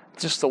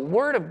just the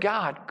Word of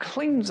God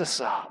cleans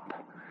us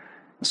up.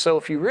 So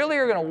if you really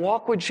are going to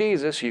walk with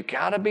Jesus, you've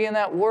got to be in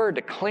that Word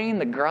to clean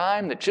the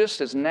grime that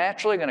just is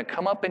naturally going to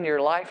come up in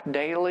your life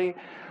daily.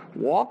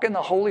 Walk in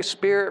the Holy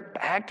Spirit,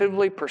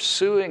 actively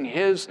pursuing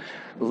His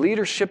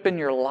leadership in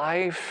your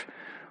life.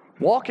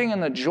 Walking in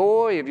the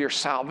joy of your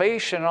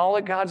salvation and all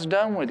that God's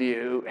done with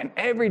you, and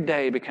every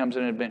day becomes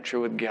an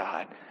adventure with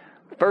God.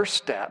 First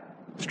step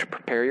is to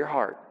prepare your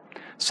heart.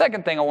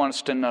 Second thing I want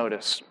us to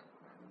notice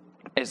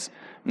is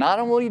not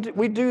only do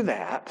we do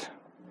that,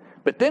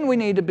 but then we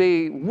need to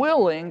be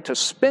willing to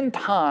spend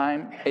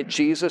time at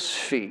Jesus'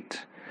 feet.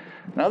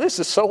 Now, this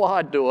is so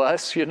odd to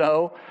us,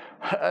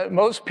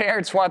 Most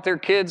parents want their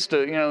kids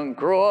to,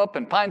 grow up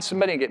and find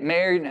somebody and get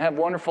married and have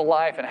a wonderful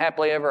life and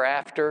happily ever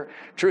after.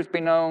 Truth be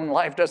known,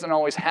 life doesn't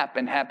always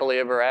happen happily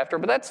ever after,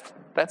 but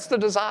that's the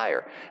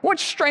desire. What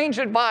strange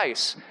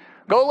advice.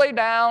 Go lay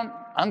down,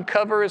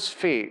 uncover his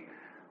feet.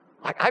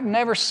 I've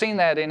never seen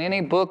that in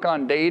any book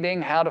on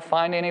dating, how to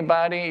find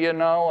anybody,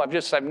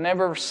 I've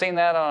never seen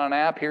that on an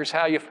app. Here's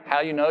how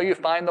you know you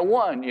find the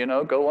one,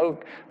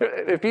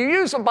 If you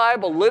use the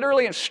Bible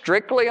literally and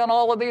strictly on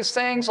all of these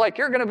things,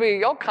 you're going to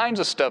be all kinds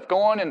of stuff.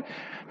 Going and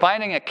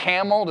finding a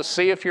camel to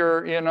see if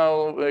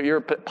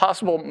your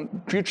possible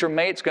future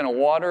mate's going to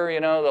water,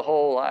 the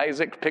whole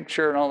Isaac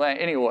picture and all that.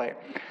 Anyway,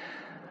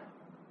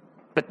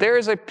 but there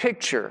is a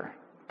picture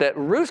that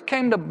Ruth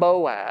came to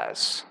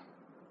Boaz,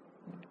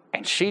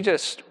 and she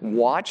just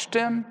watched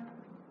him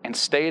and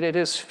stayed at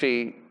his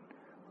feet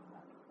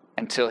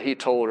until he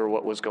told her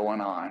what was going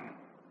on.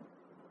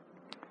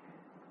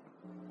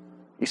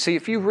 You see,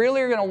 if you really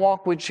are going to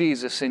walk with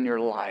Jesus in your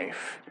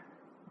life,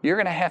 you're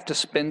going to have to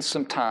spend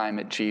some time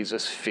at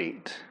Jesus'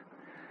 feet.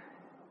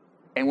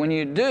 And when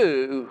you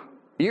do,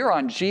 you're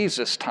on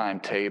Jesus'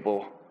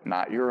 timetable,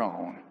 not your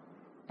own.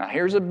 Now,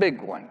 here's a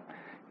big one.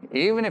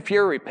 Even if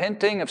you're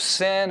repenting of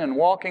sin and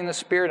walking the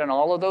Spirit and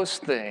all of those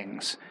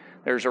things,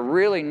 There's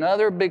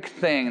another big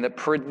thing that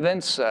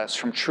prevents us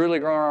from truly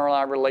growing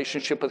our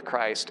relationship with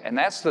Christ, and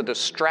that's the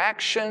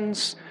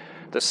distractions,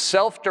 the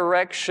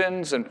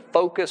self-directions and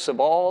focus of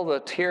all the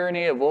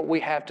tyranny of what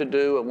we have to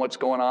do and what's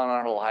going on in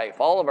our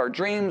life, all of our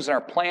dreams and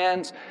our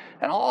plans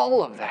and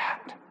all of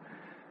that.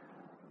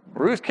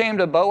 Ruth came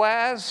to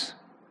Boaz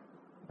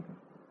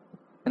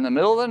in the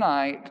middle of the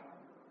night,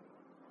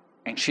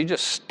 and she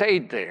just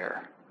stayed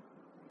there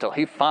till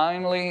he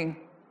finally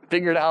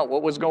figured out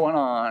what was going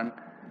on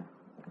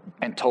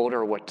and told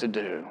her what to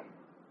do.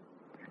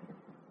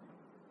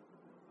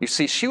 You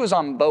see, she was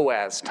on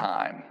Boaz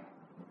time,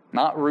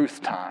 not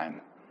Ruth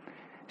time.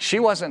 She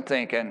wasn't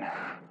thinking,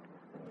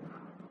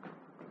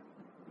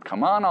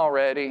 come on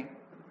already.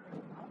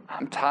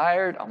 I'm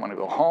tired. I want to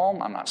go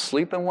home. I'm not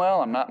sleeping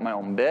well. I'm not in my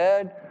own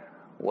bed.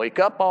 Wake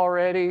up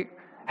already.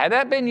 Had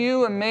that been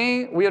you and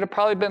me, we would have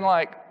probably been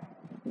like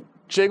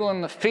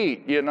jiggling the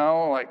feet,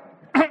 like,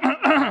 we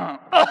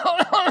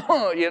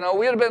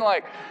would have been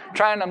like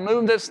trying to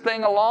move this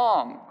thing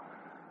along.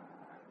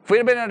 If we'd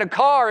have been in a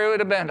car, it would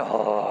have been,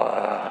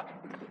 I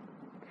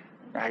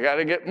got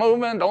to get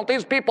moving. Don't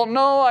these people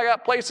know I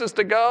got places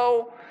to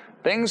go,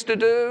 things to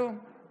do,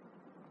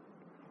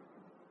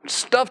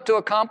 stuff to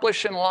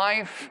accomplish in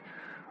life?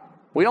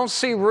 We don't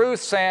see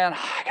Ruth saying,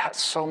 I got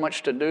so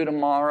much to do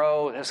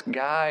tomorrow. This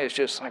guy is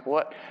just like,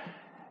 what?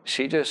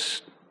 She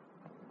just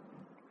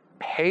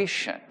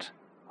patient.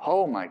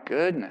 Oh my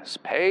goodness,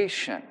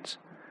 patient.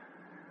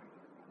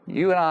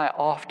 You and I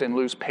often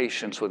lose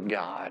patience with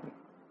God.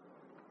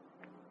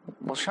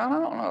 Well, Sean, I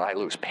don't know that I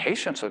lose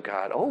patience with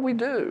God. Oh, we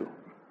do.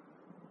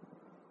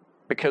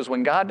 Because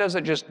when God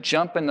doesn't just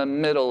jump in the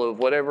middle of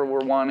whatever we're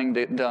wanting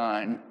to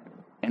done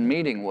and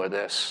meeting with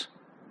us,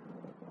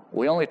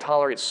 we only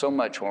tolerate so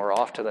much when we're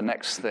off to the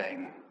next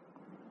thing.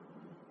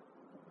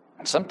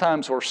 And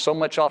sometimes we're so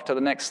much off to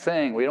the next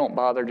thing, we don't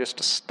bother just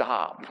to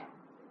stop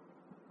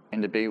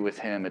and to be with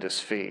him at his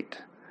feet.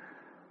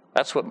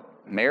 That's what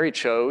Mary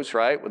chose,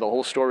 right? With the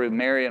whole story of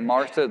Mary and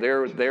Martha,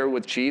 they're there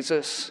with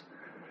Jesus.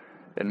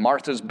 And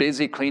Martha's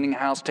busy cleaning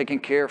house, taking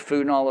care of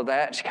food and all of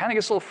that. She kind of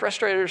gets a little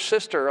frustrated with her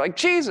sister, like,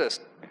 Jesus.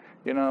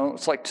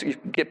 It's like you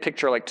get a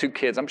picture like two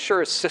kids. I'm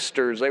sure as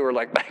sisters, they were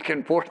like back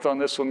and forth on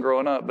this one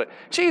growing up. But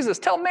Jesus,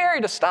 tell Mary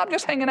to stop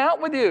just hanging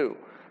out with you.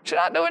 She's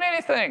not doing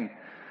anything.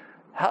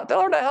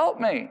 Tell her to help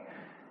me.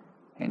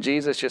 And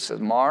Jesus just says,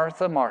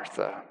 Martha,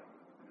 Martha,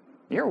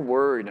 you're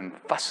worried and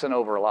fussing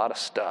over a lot of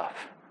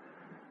stuff.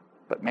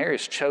 But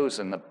Mary's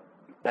chosen the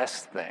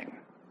best thing.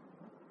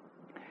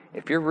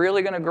 If you're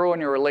really going to grow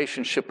in your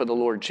relationship with the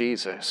Lord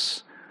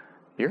Jesus,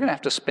 you're going to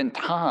have to spend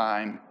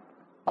time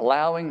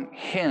allowing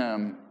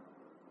him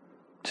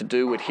to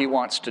do what he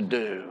wants to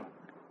do.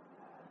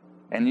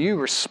 And you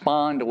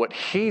respond to what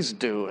he's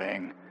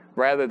doing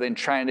rather than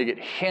trying to get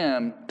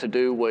him to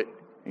do what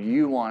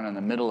you want in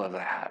the middle of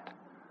that.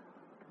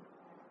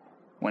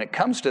 When it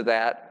comes to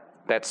that,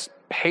 that's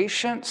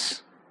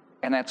patience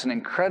and that's an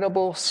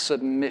incredible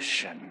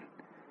submission.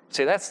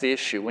 See, that's the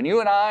issue. When you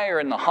and I are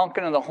in the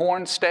honking of the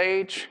horn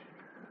stage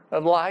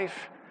of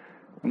life,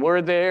 and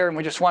we're there and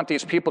we just want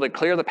these people to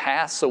clear the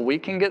path so we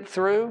can get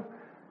through,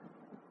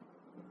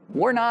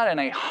 we're not in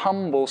a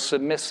humble,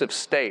 submissive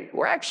state.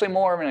 We're actually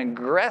more of an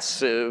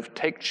aggressive,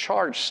 take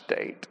charge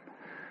state.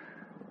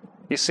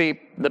 You see,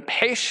 the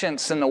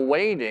patience and the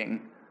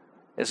waiting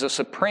is a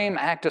supreme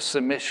act of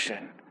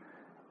submission.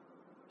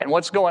 And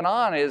what's going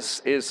on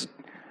is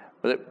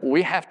that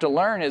we have to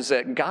learn is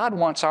that God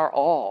wants our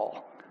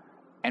all.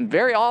 And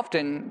very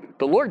often,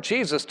 the Lord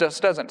Jesus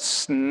just doesn't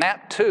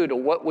snap to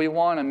what we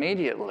want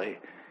immediately,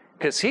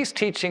 because he's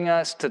teaching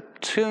us to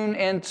tune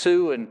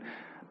into and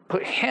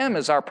put him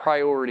as our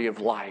priority of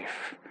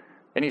life.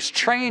 And he's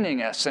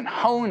training us and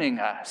honing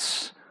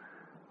us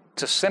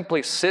to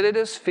simply sit at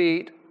his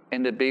feet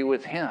and to be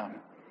with him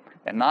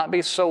and not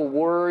be so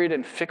worried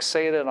and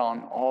fixated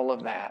on all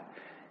of that.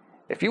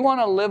 If you want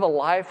to live a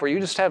life where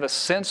you just have a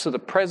sense of the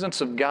presence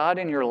of God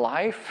in your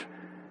life,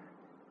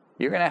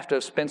 you're going to have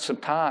to spend some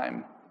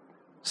time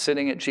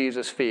sitting at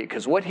Jesus' feet,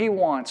 because what he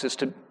wants is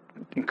to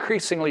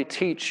increasingly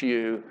teach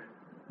you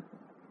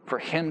for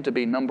him to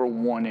be number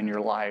one in your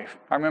life.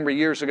 I remember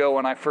years ago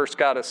when I first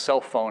got a cell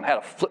phone, had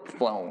a flip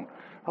phone.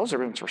 Those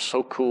were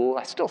so cool.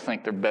 I still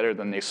think they're better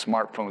than these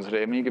smartphones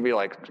today. I mean, you could be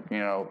like,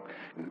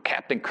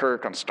 Captain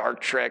Kirk on Star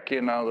Trek,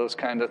 those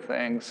kind of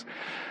things.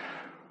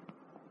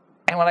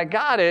 And when I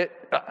got it,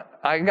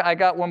 I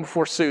got one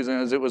before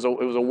Susan. It was a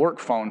work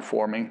phone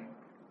for me.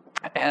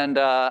 And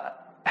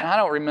I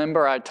don't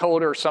remember, I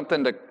told her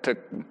something to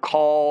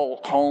call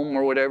home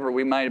or whatever.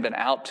 We might have been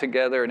out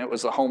together, and it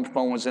was the home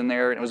phone was in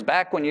there. And it was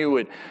back when you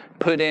would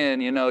put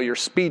in, your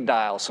speed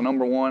dial, so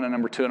number 1 and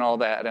number 2 and all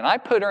that. And I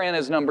put her in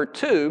as number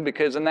 2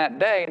 because in that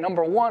day,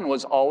 number 1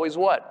 was always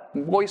what?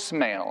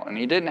 Voicemail. And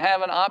you didn't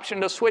have an option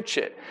to switch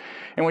it.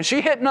 And when she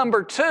hit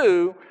number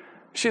 2,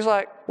 she's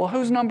like, well,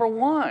 who's number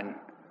 1?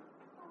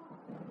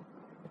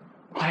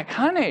 Like,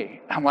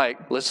 honey. I'm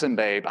like, listen,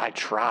 babe, I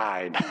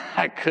tried.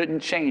 I couldn't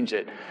change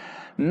it.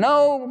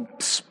 No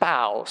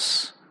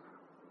spouse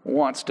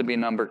wants to be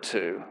number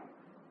 2.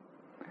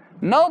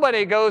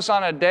 Nobody goes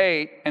on a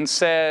date and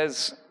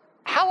says,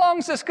 how long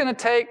is this going to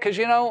take? Because,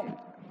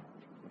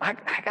 I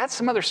got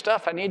some other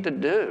stuff I need to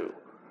do.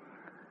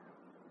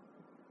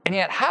 And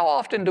yet, how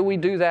often do we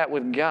do that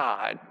with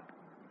God?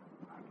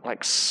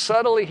 Like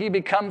subtly he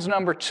becomes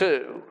number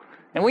two.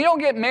 And we don't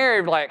get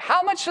married like,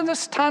 how much of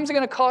this time is it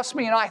going to cost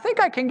me? I think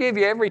I can give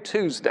you every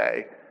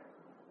Tuesday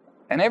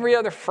and every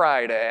other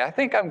Friday. I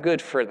think I'm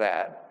good for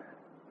that.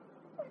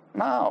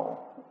 No,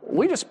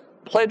 we just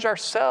pledge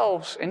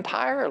ourselves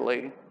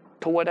entirely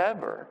to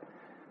whatever.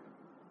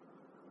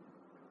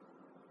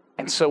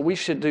 And so we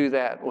should do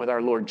that with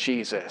our Lord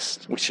Jesus.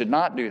 We should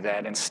not do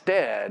that.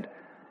 Instead,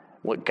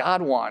 what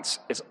God wants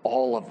is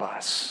all of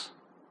us.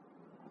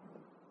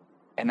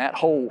 And that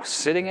whole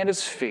sitting at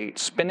his feet,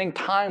 spending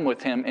time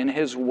with him in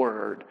his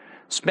word,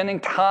 spending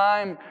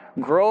time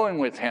growing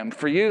with him.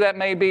 For you, that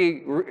may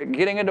be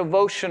getting a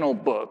devotional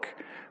book.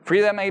 For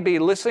you, that may be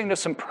listening to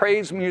some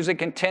praise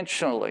music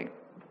intentionally.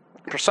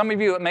 For some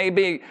of you, it may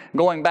be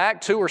going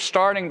back to or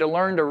starting to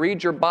learn to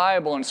read your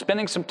Bible and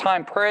spending some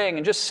time praying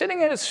and just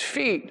sitting at his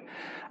feet.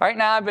 Right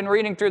now, I've been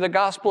reading through the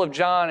Gospel of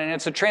John, and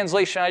it's a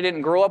translation I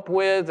didn't grow up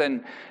with,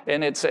 and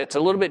it's a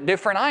little bit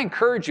different. I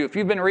encourage you, if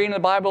you've been reading the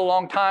Bible a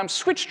long time,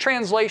 switch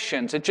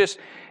translations.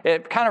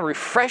 It kind of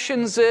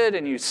refreshes it,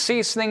 and you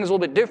see things a little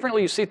bit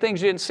differently. You see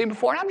things you didn't see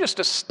before. And I'm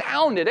just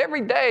astounded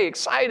every day,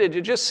 excited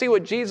to just see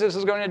what Jesus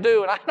is going to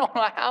do. And I don't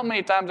know how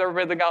many times I've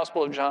read the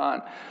Gospel of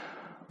John.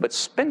 But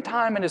spend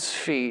time at his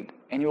feet,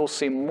 and you'll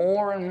see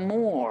more and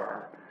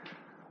more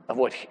of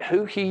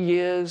who he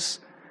is,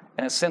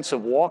 and a sense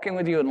of walking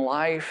with you in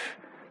life.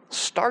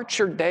 Start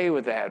your day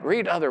with that.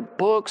 Read other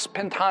books,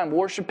 spend time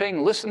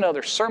worshiping, listen to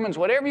other sermons,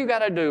 whatever you got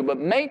to do, but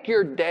make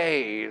your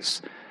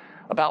days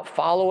about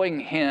following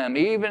him,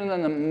 even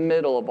in the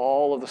middle of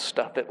all of the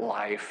stuff at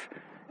life,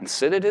 and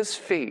sit at his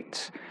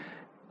feet.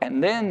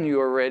 And then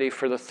you are ready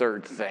for the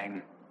third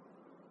thing.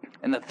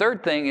 And the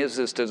third thing is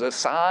to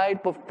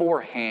decide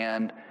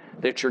beforehand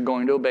that you're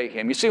going to obey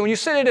him. You see, when you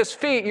sit at his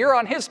feet, you're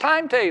on his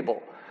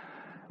timetable.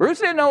 Ruth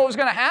didn't know what was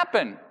going to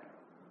happen.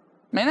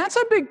 Man, that's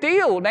a big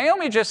deal.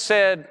 Naomi just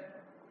said,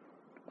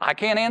 I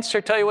can't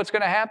tell you what's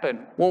going to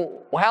happen.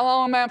 Well, how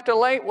long am I have to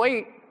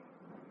wait?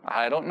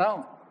 I don't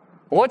know.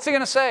 What's he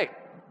going to say?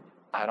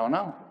 I don't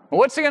know.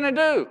 What's he going to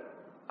do?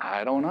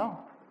 I don't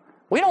know.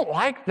 We don't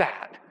like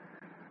that.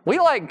 We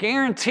like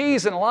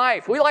guarantees in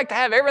life. We like to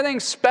have everything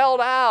spelled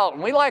out.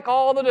 And we like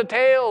all the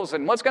details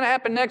and what's going to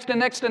happen next and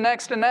next and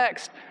next and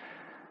next.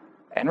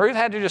 And Ruth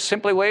had to just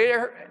simply wait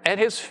at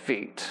his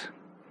feet.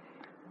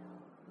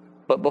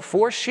 But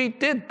before she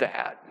did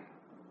that,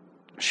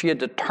 she had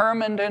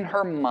determined in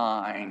her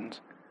mind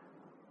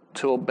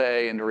to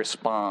obey and to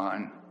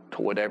respond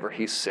to whatever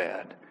he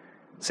said.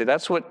 See,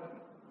 that's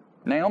what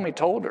Naomi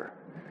told her.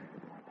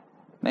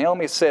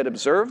 Naomi said,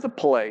 observe the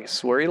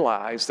place where he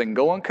lies, then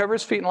go uncover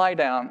his feet and lie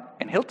down,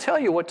 and he'll tell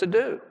you what to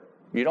do.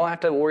 You don't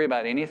have to worry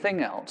about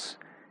anything else.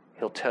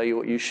 He'll tell you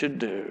what you should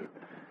do.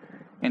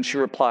 And she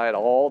replied,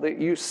 all that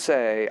you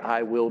say,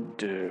 I will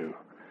do.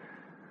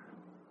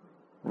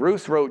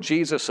 Ruth wrote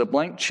Jesus a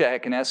blank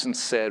check, in essence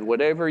said,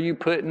 whatever you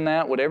put in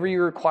that, whatever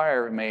you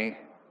require of me,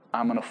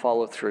 I'm going to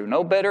follow through.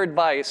 No better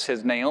advice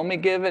has Naomi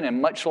given,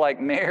 and much like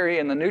Mary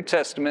in the New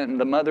Testament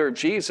and the mother of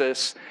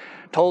Jesus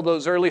told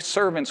those early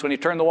servants when he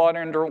turned the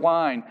water into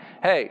wine,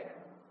 hey,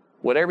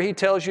 whatever he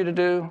tells you to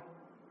do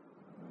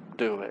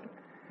it.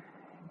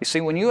 You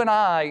see, when you and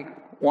I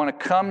want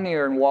to come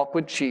near and walk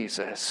with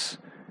Jesus,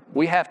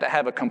 we have to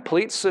have a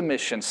complete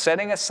submission,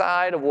 setting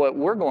aside of what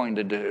we're going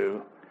to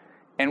do.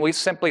 And we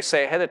simply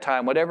say ahead of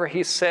time, whatever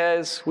he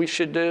says we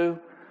should do,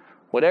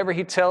 whatever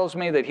he tells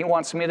me that he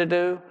wants me to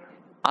do,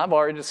 I've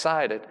already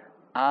decided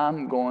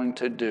I'm going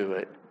to do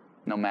it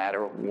no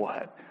matter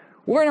what.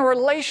 We're in a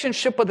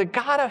relationship with the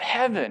God of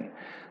heaven.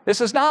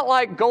 This is not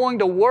like going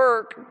to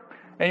work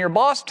and your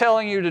boss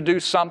telling you to do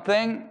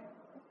something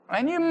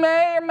and you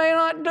may or may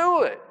not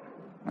do it.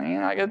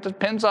 It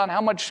depends on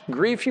how much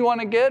grief you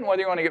want to get and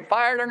whether you want to get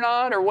fired or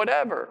not or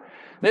whatever.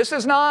 This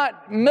is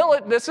not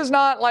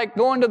like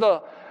going to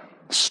the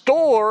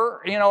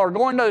store, or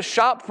going to the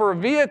shop for a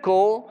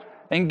vehicle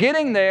and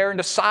getting there and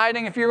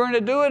deciding if you're going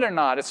to do it or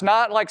not. It's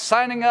not like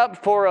signing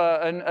up for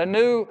a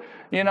new,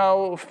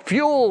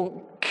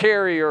 fuel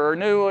carrier or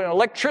new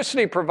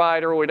electricity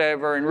provider or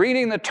whatever and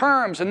reading the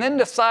terms and then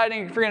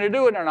deciding if you're going to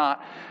do it or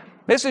not.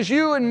 This is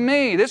you and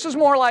me. This is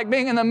more like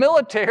being in the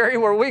military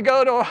where we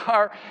go to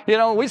our,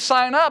 we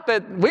sign up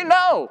that we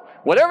know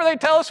whatever they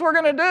tell us we're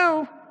going to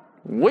do,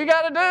 we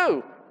got to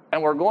do,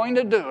 and we're going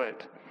to do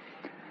it.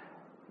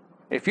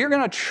 If you're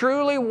going to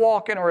truly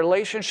walk in a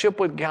relationship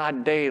with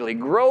God daily,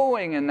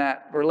 growing in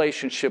that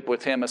relationship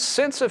with him, a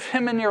sense of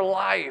him in your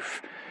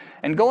life,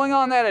 and going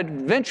on that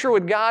adventure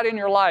with God in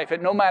your life,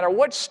 at no matter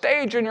what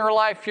stage in your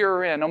life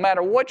you're in, no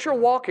matter what you're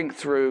walking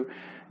through,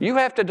 you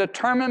have to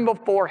determine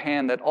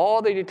beforehand that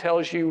all that he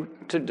tells you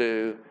to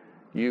do,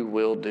 you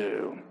will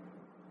do.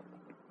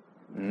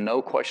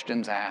 No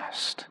questions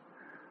asked.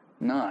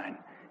 None.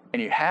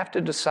 And you have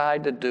to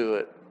decide to do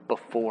it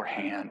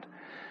beforehand.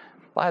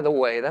 By the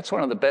way, that's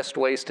one of the best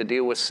ways to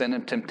deal with sin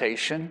and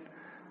temptation.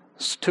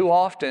 Too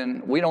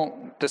often, we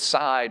don't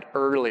decide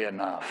early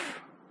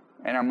enough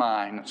in our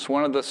mind. It's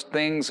one of those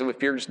things,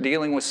 if you're just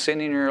dealing with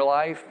sin in your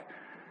life,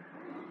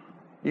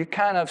 you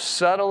kind of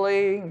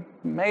subtly,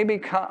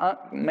 maybe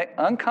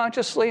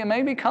unconsciously and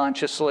maybe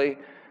consciously,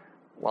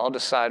 well, I'll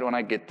decide when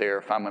I get there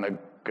if I'm going to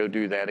go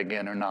do that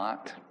again or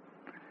not.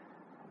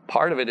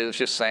 Part of it is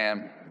just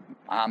saying,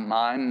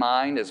 my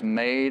mind is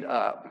made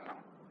up.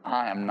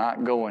 I am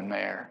not going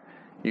there.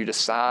 You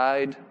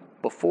decide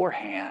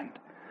beforehand.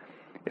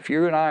 If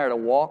you and I are to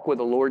walk with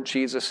the Lord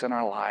Jesus in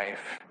our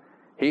life,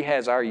 He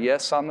has our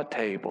yes on the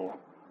table,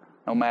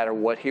 no matter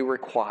what He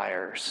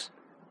requires.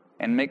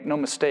 And make no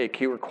mistake,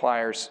 He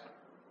requires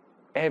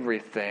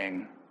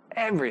everything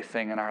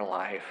in our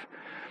life.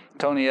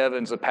 Tony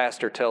Evans, the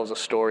pastor, tells a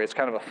story. It's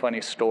kind of a funny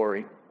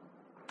story.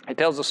 He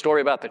tells a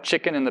story about the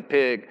chicken and the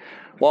pig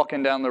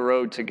walking down the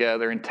road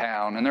together in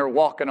town. And they're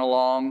walking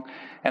along,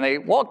 and they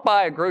walk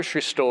by a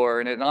grocery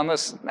store, and on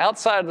the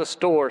outside of the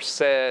store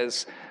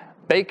says,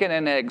 bacon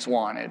and eggs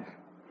wanted.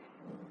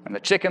 And the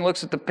chicken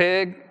looks at the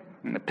pig,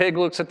 and the pig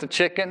looks at the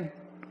chicken,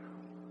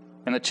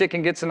 and the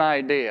chicken gets an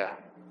idea.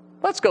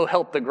 Let's go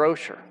help the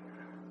grocer.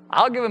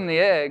 I'll give him the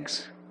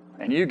eggs,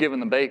 and you give him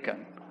the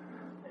bacon.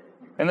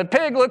 And the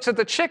pig looks at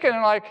the chicken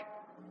and like,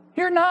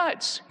 you're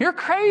nuts. You're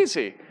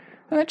crazy.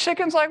 And the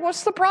chicken's like,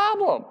 what's the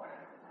problem?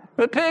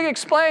 The pig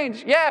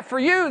explains, yeah, for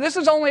you, this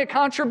is only a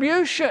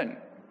contribution.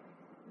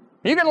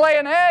 You can lay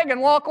an egg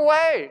and walk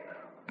away.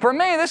 For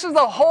me, this is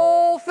the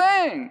whole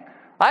thing.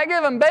 I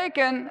give him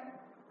bacon,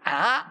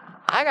 I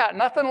got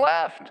nothing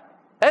left.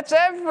 That's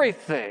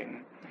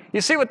everything.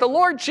 You see, what the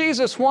Lord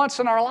Jesus wants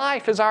in our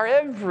life is our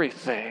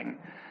everything.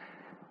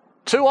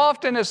 Too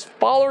often as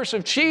followers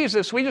of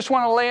Jesus, we just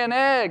want to lay an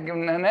egg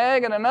and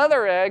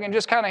another egg and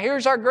just kind of,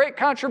 here's our great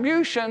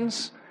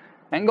contributions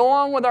and go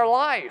on with our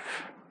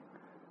life.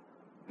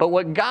 But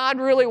what God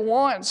really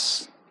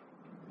wants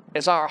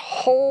is our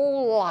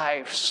whole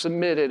life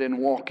submitted and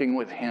walking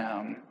with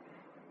Him.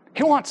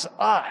 He wants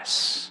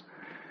us.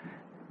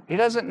 He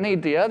doesn't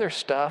need the other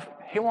stuff.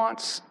 He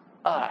wants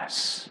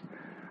us.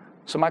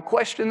 So my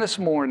question this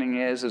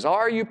morning is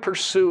are you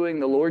pursuing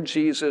the Lord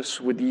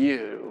Jesus with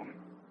you,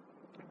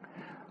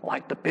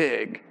 like the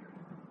pig?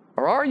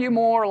 Or are you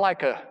more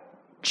like a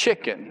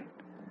chicken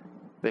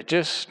that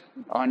just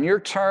on your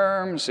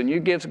terms and you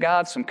give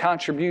God some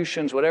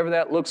contributions, whatever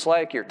that looks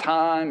like, your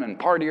time and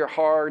part of your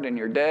heart and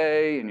your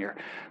day and your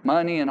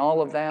money and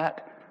all of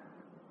that?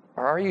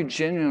 Or are you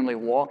genuinely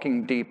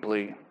walking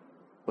deeply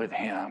with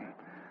Him?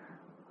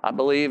 I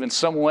believe in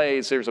some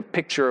ways there's a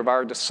picture of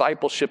our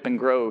discipleship and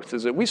growth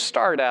is that we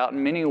start out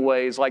in many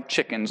ways like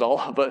chickens, all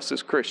of us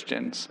as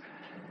Christians.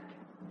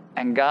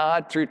 And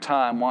God, through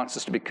time, wants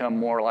us to become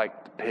more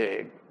like the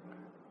pig,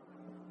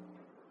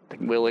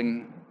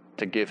 willing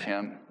to give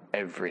Him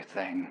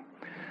everything.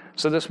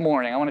 So this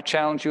morning, I want to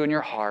challenge you in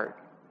your heart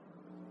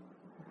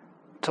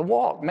to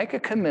walk, make a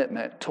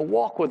commitment to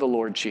walk with the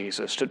Lord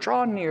Jesus, to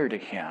draw near to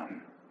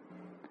Him.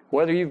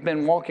 Whether you've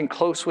been walking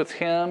close with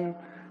Him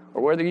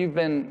or whether you've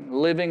been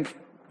living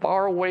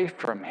far away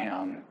from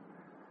Him,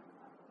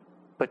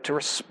 but to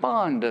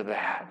respond to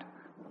that,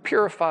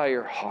 purify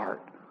your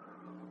heart,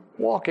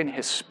 walk in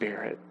His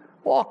Spirit,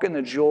 walk in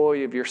the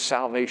joy of your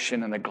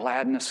salvation and the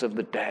gladness of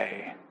the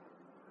day.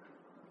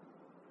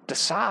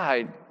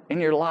 Decide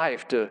in your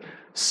life to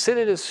sit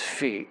at His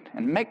feet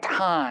and make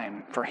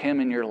time for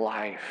Him in your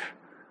life,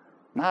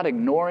 not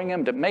ignoring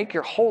Him, to make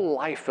your whole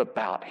life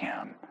about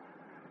Him,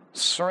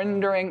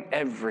 surrendering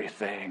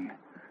everything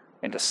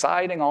and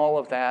deciding all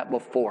of that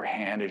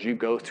beforehand as you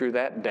go through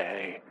that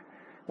day.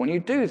 When you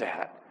do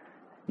that,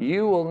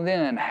 you will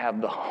then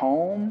have the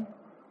home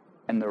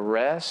and the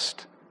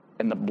rest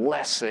and the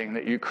blessing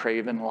that you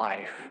crave in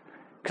life.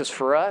 Because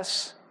for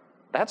us,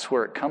 that's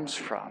where it comes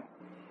from.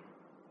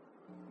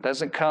 It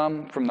doesn't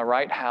come from the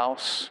right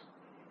house,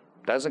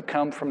 doesn't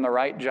come from the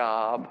right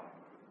job,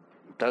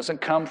 doesn't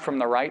come from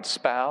the right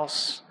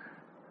spouse,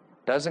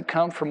 doesn't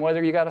come from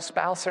whether you got a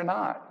spouse or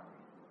not.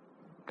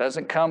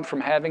 Doesn't come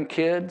from having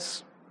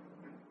kids.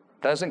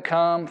 Doesn't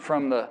come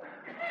from the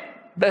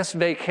best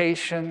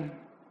vacation.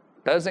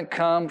 Doesn't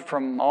come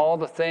from all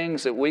the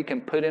things that we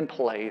can put in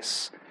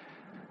place.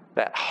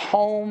 That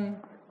home,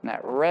 and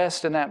that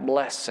rest, and that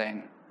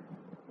blessing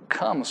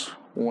comes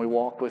when we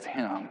walk with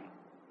Him.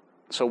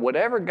 So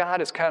whatever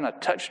God has kind of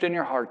touched in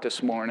your heart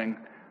this morning,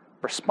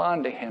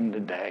 respond to Him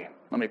today.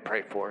 Let me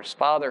pray for us.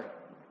 Father,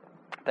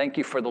 thank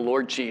You for the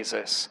Lord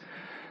Jesus.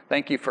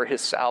 Thank You for His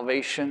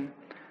salvation.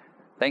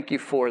 Thank You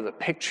for the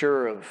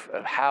picture of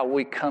how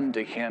we come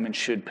to Him and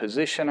should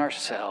position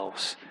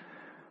ourselves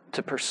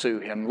to pursue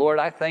Him. Lord,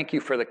 I thank You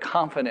for the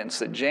confidence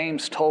that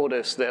James told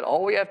us that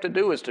all we have to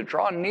do is to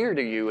draw near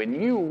to You and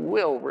You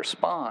will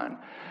respond.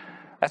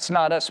 That's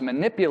not us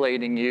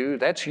manipulating You.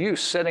 That's You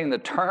setting the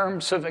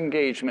terms of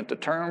engagement, the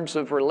terms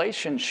of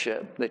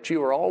relationship, that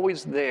You are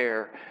always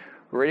there,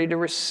 ready to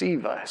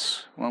receive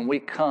us when we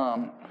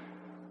come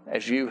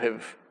as You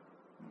have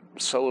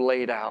so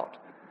laid out.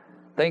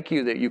 Thank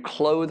You that You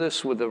clothe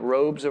us with the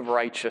robes of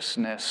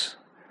righteousness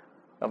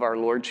of our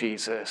Lord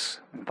Jesus.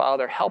 And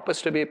Father, help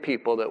us to be a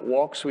people that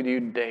walks with you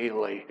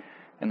daily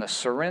in the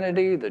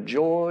serenity, the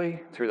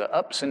joy, through the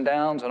ups and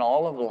downs and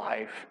all of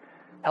life.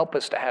 Help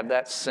us to have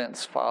that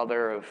sense,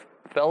 Father, of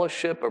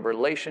fellowship, of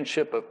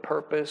relationship, of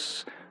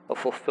purpose, of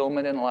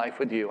fulfillment in life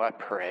with you, I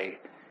pray.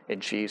 In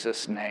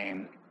Jesus'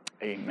 name,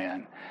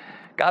 amen.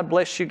 God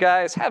bless you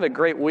guys. Have a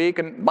great week.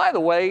 And by the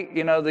way,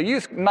 the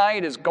youth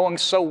night is going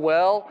so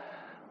well,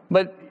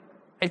 but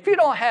if you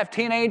don't have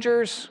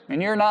teenagers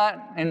and you're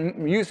not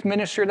in youth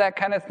ministry, that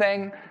kind of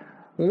thing,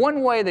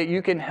 one way that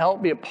you can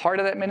help be a part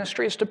of that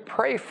ministry is to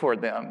pray for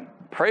them.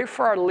 Pray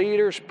for our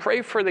leaders.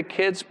 Pray for the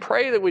kids.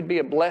 Pray that we'd be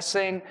a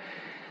blessing.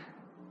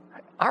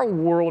 Our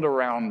world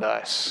around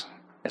us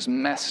is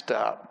messed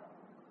up.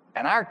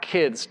 And our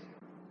kids,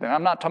 and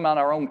I'm not talking about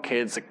our own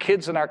kids, the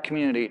kids in our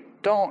community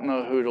don't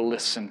know who to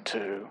listen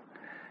to.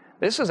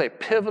 This is a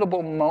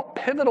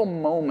pivotal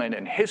moment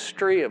in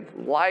history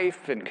of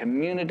life and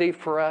community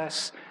for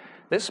us.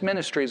 This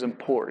ministry is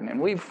important, and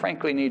we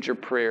frankly need your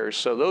prayers.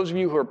 So those of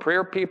you who are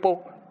prayer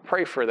people,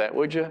 pray for that,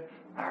 would you?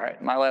 All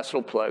right, my last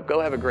little plug. Go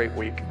have a great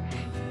week.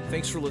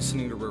 Thanks for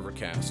listening to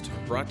Rivercast,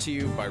 brought to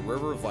you by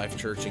River of Life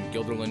Church in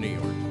Guilderland, New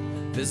York.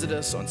 Visit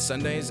us on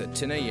Sundays at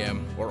 10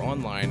 a.m. or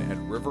online at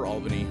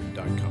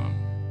riveralbany.com.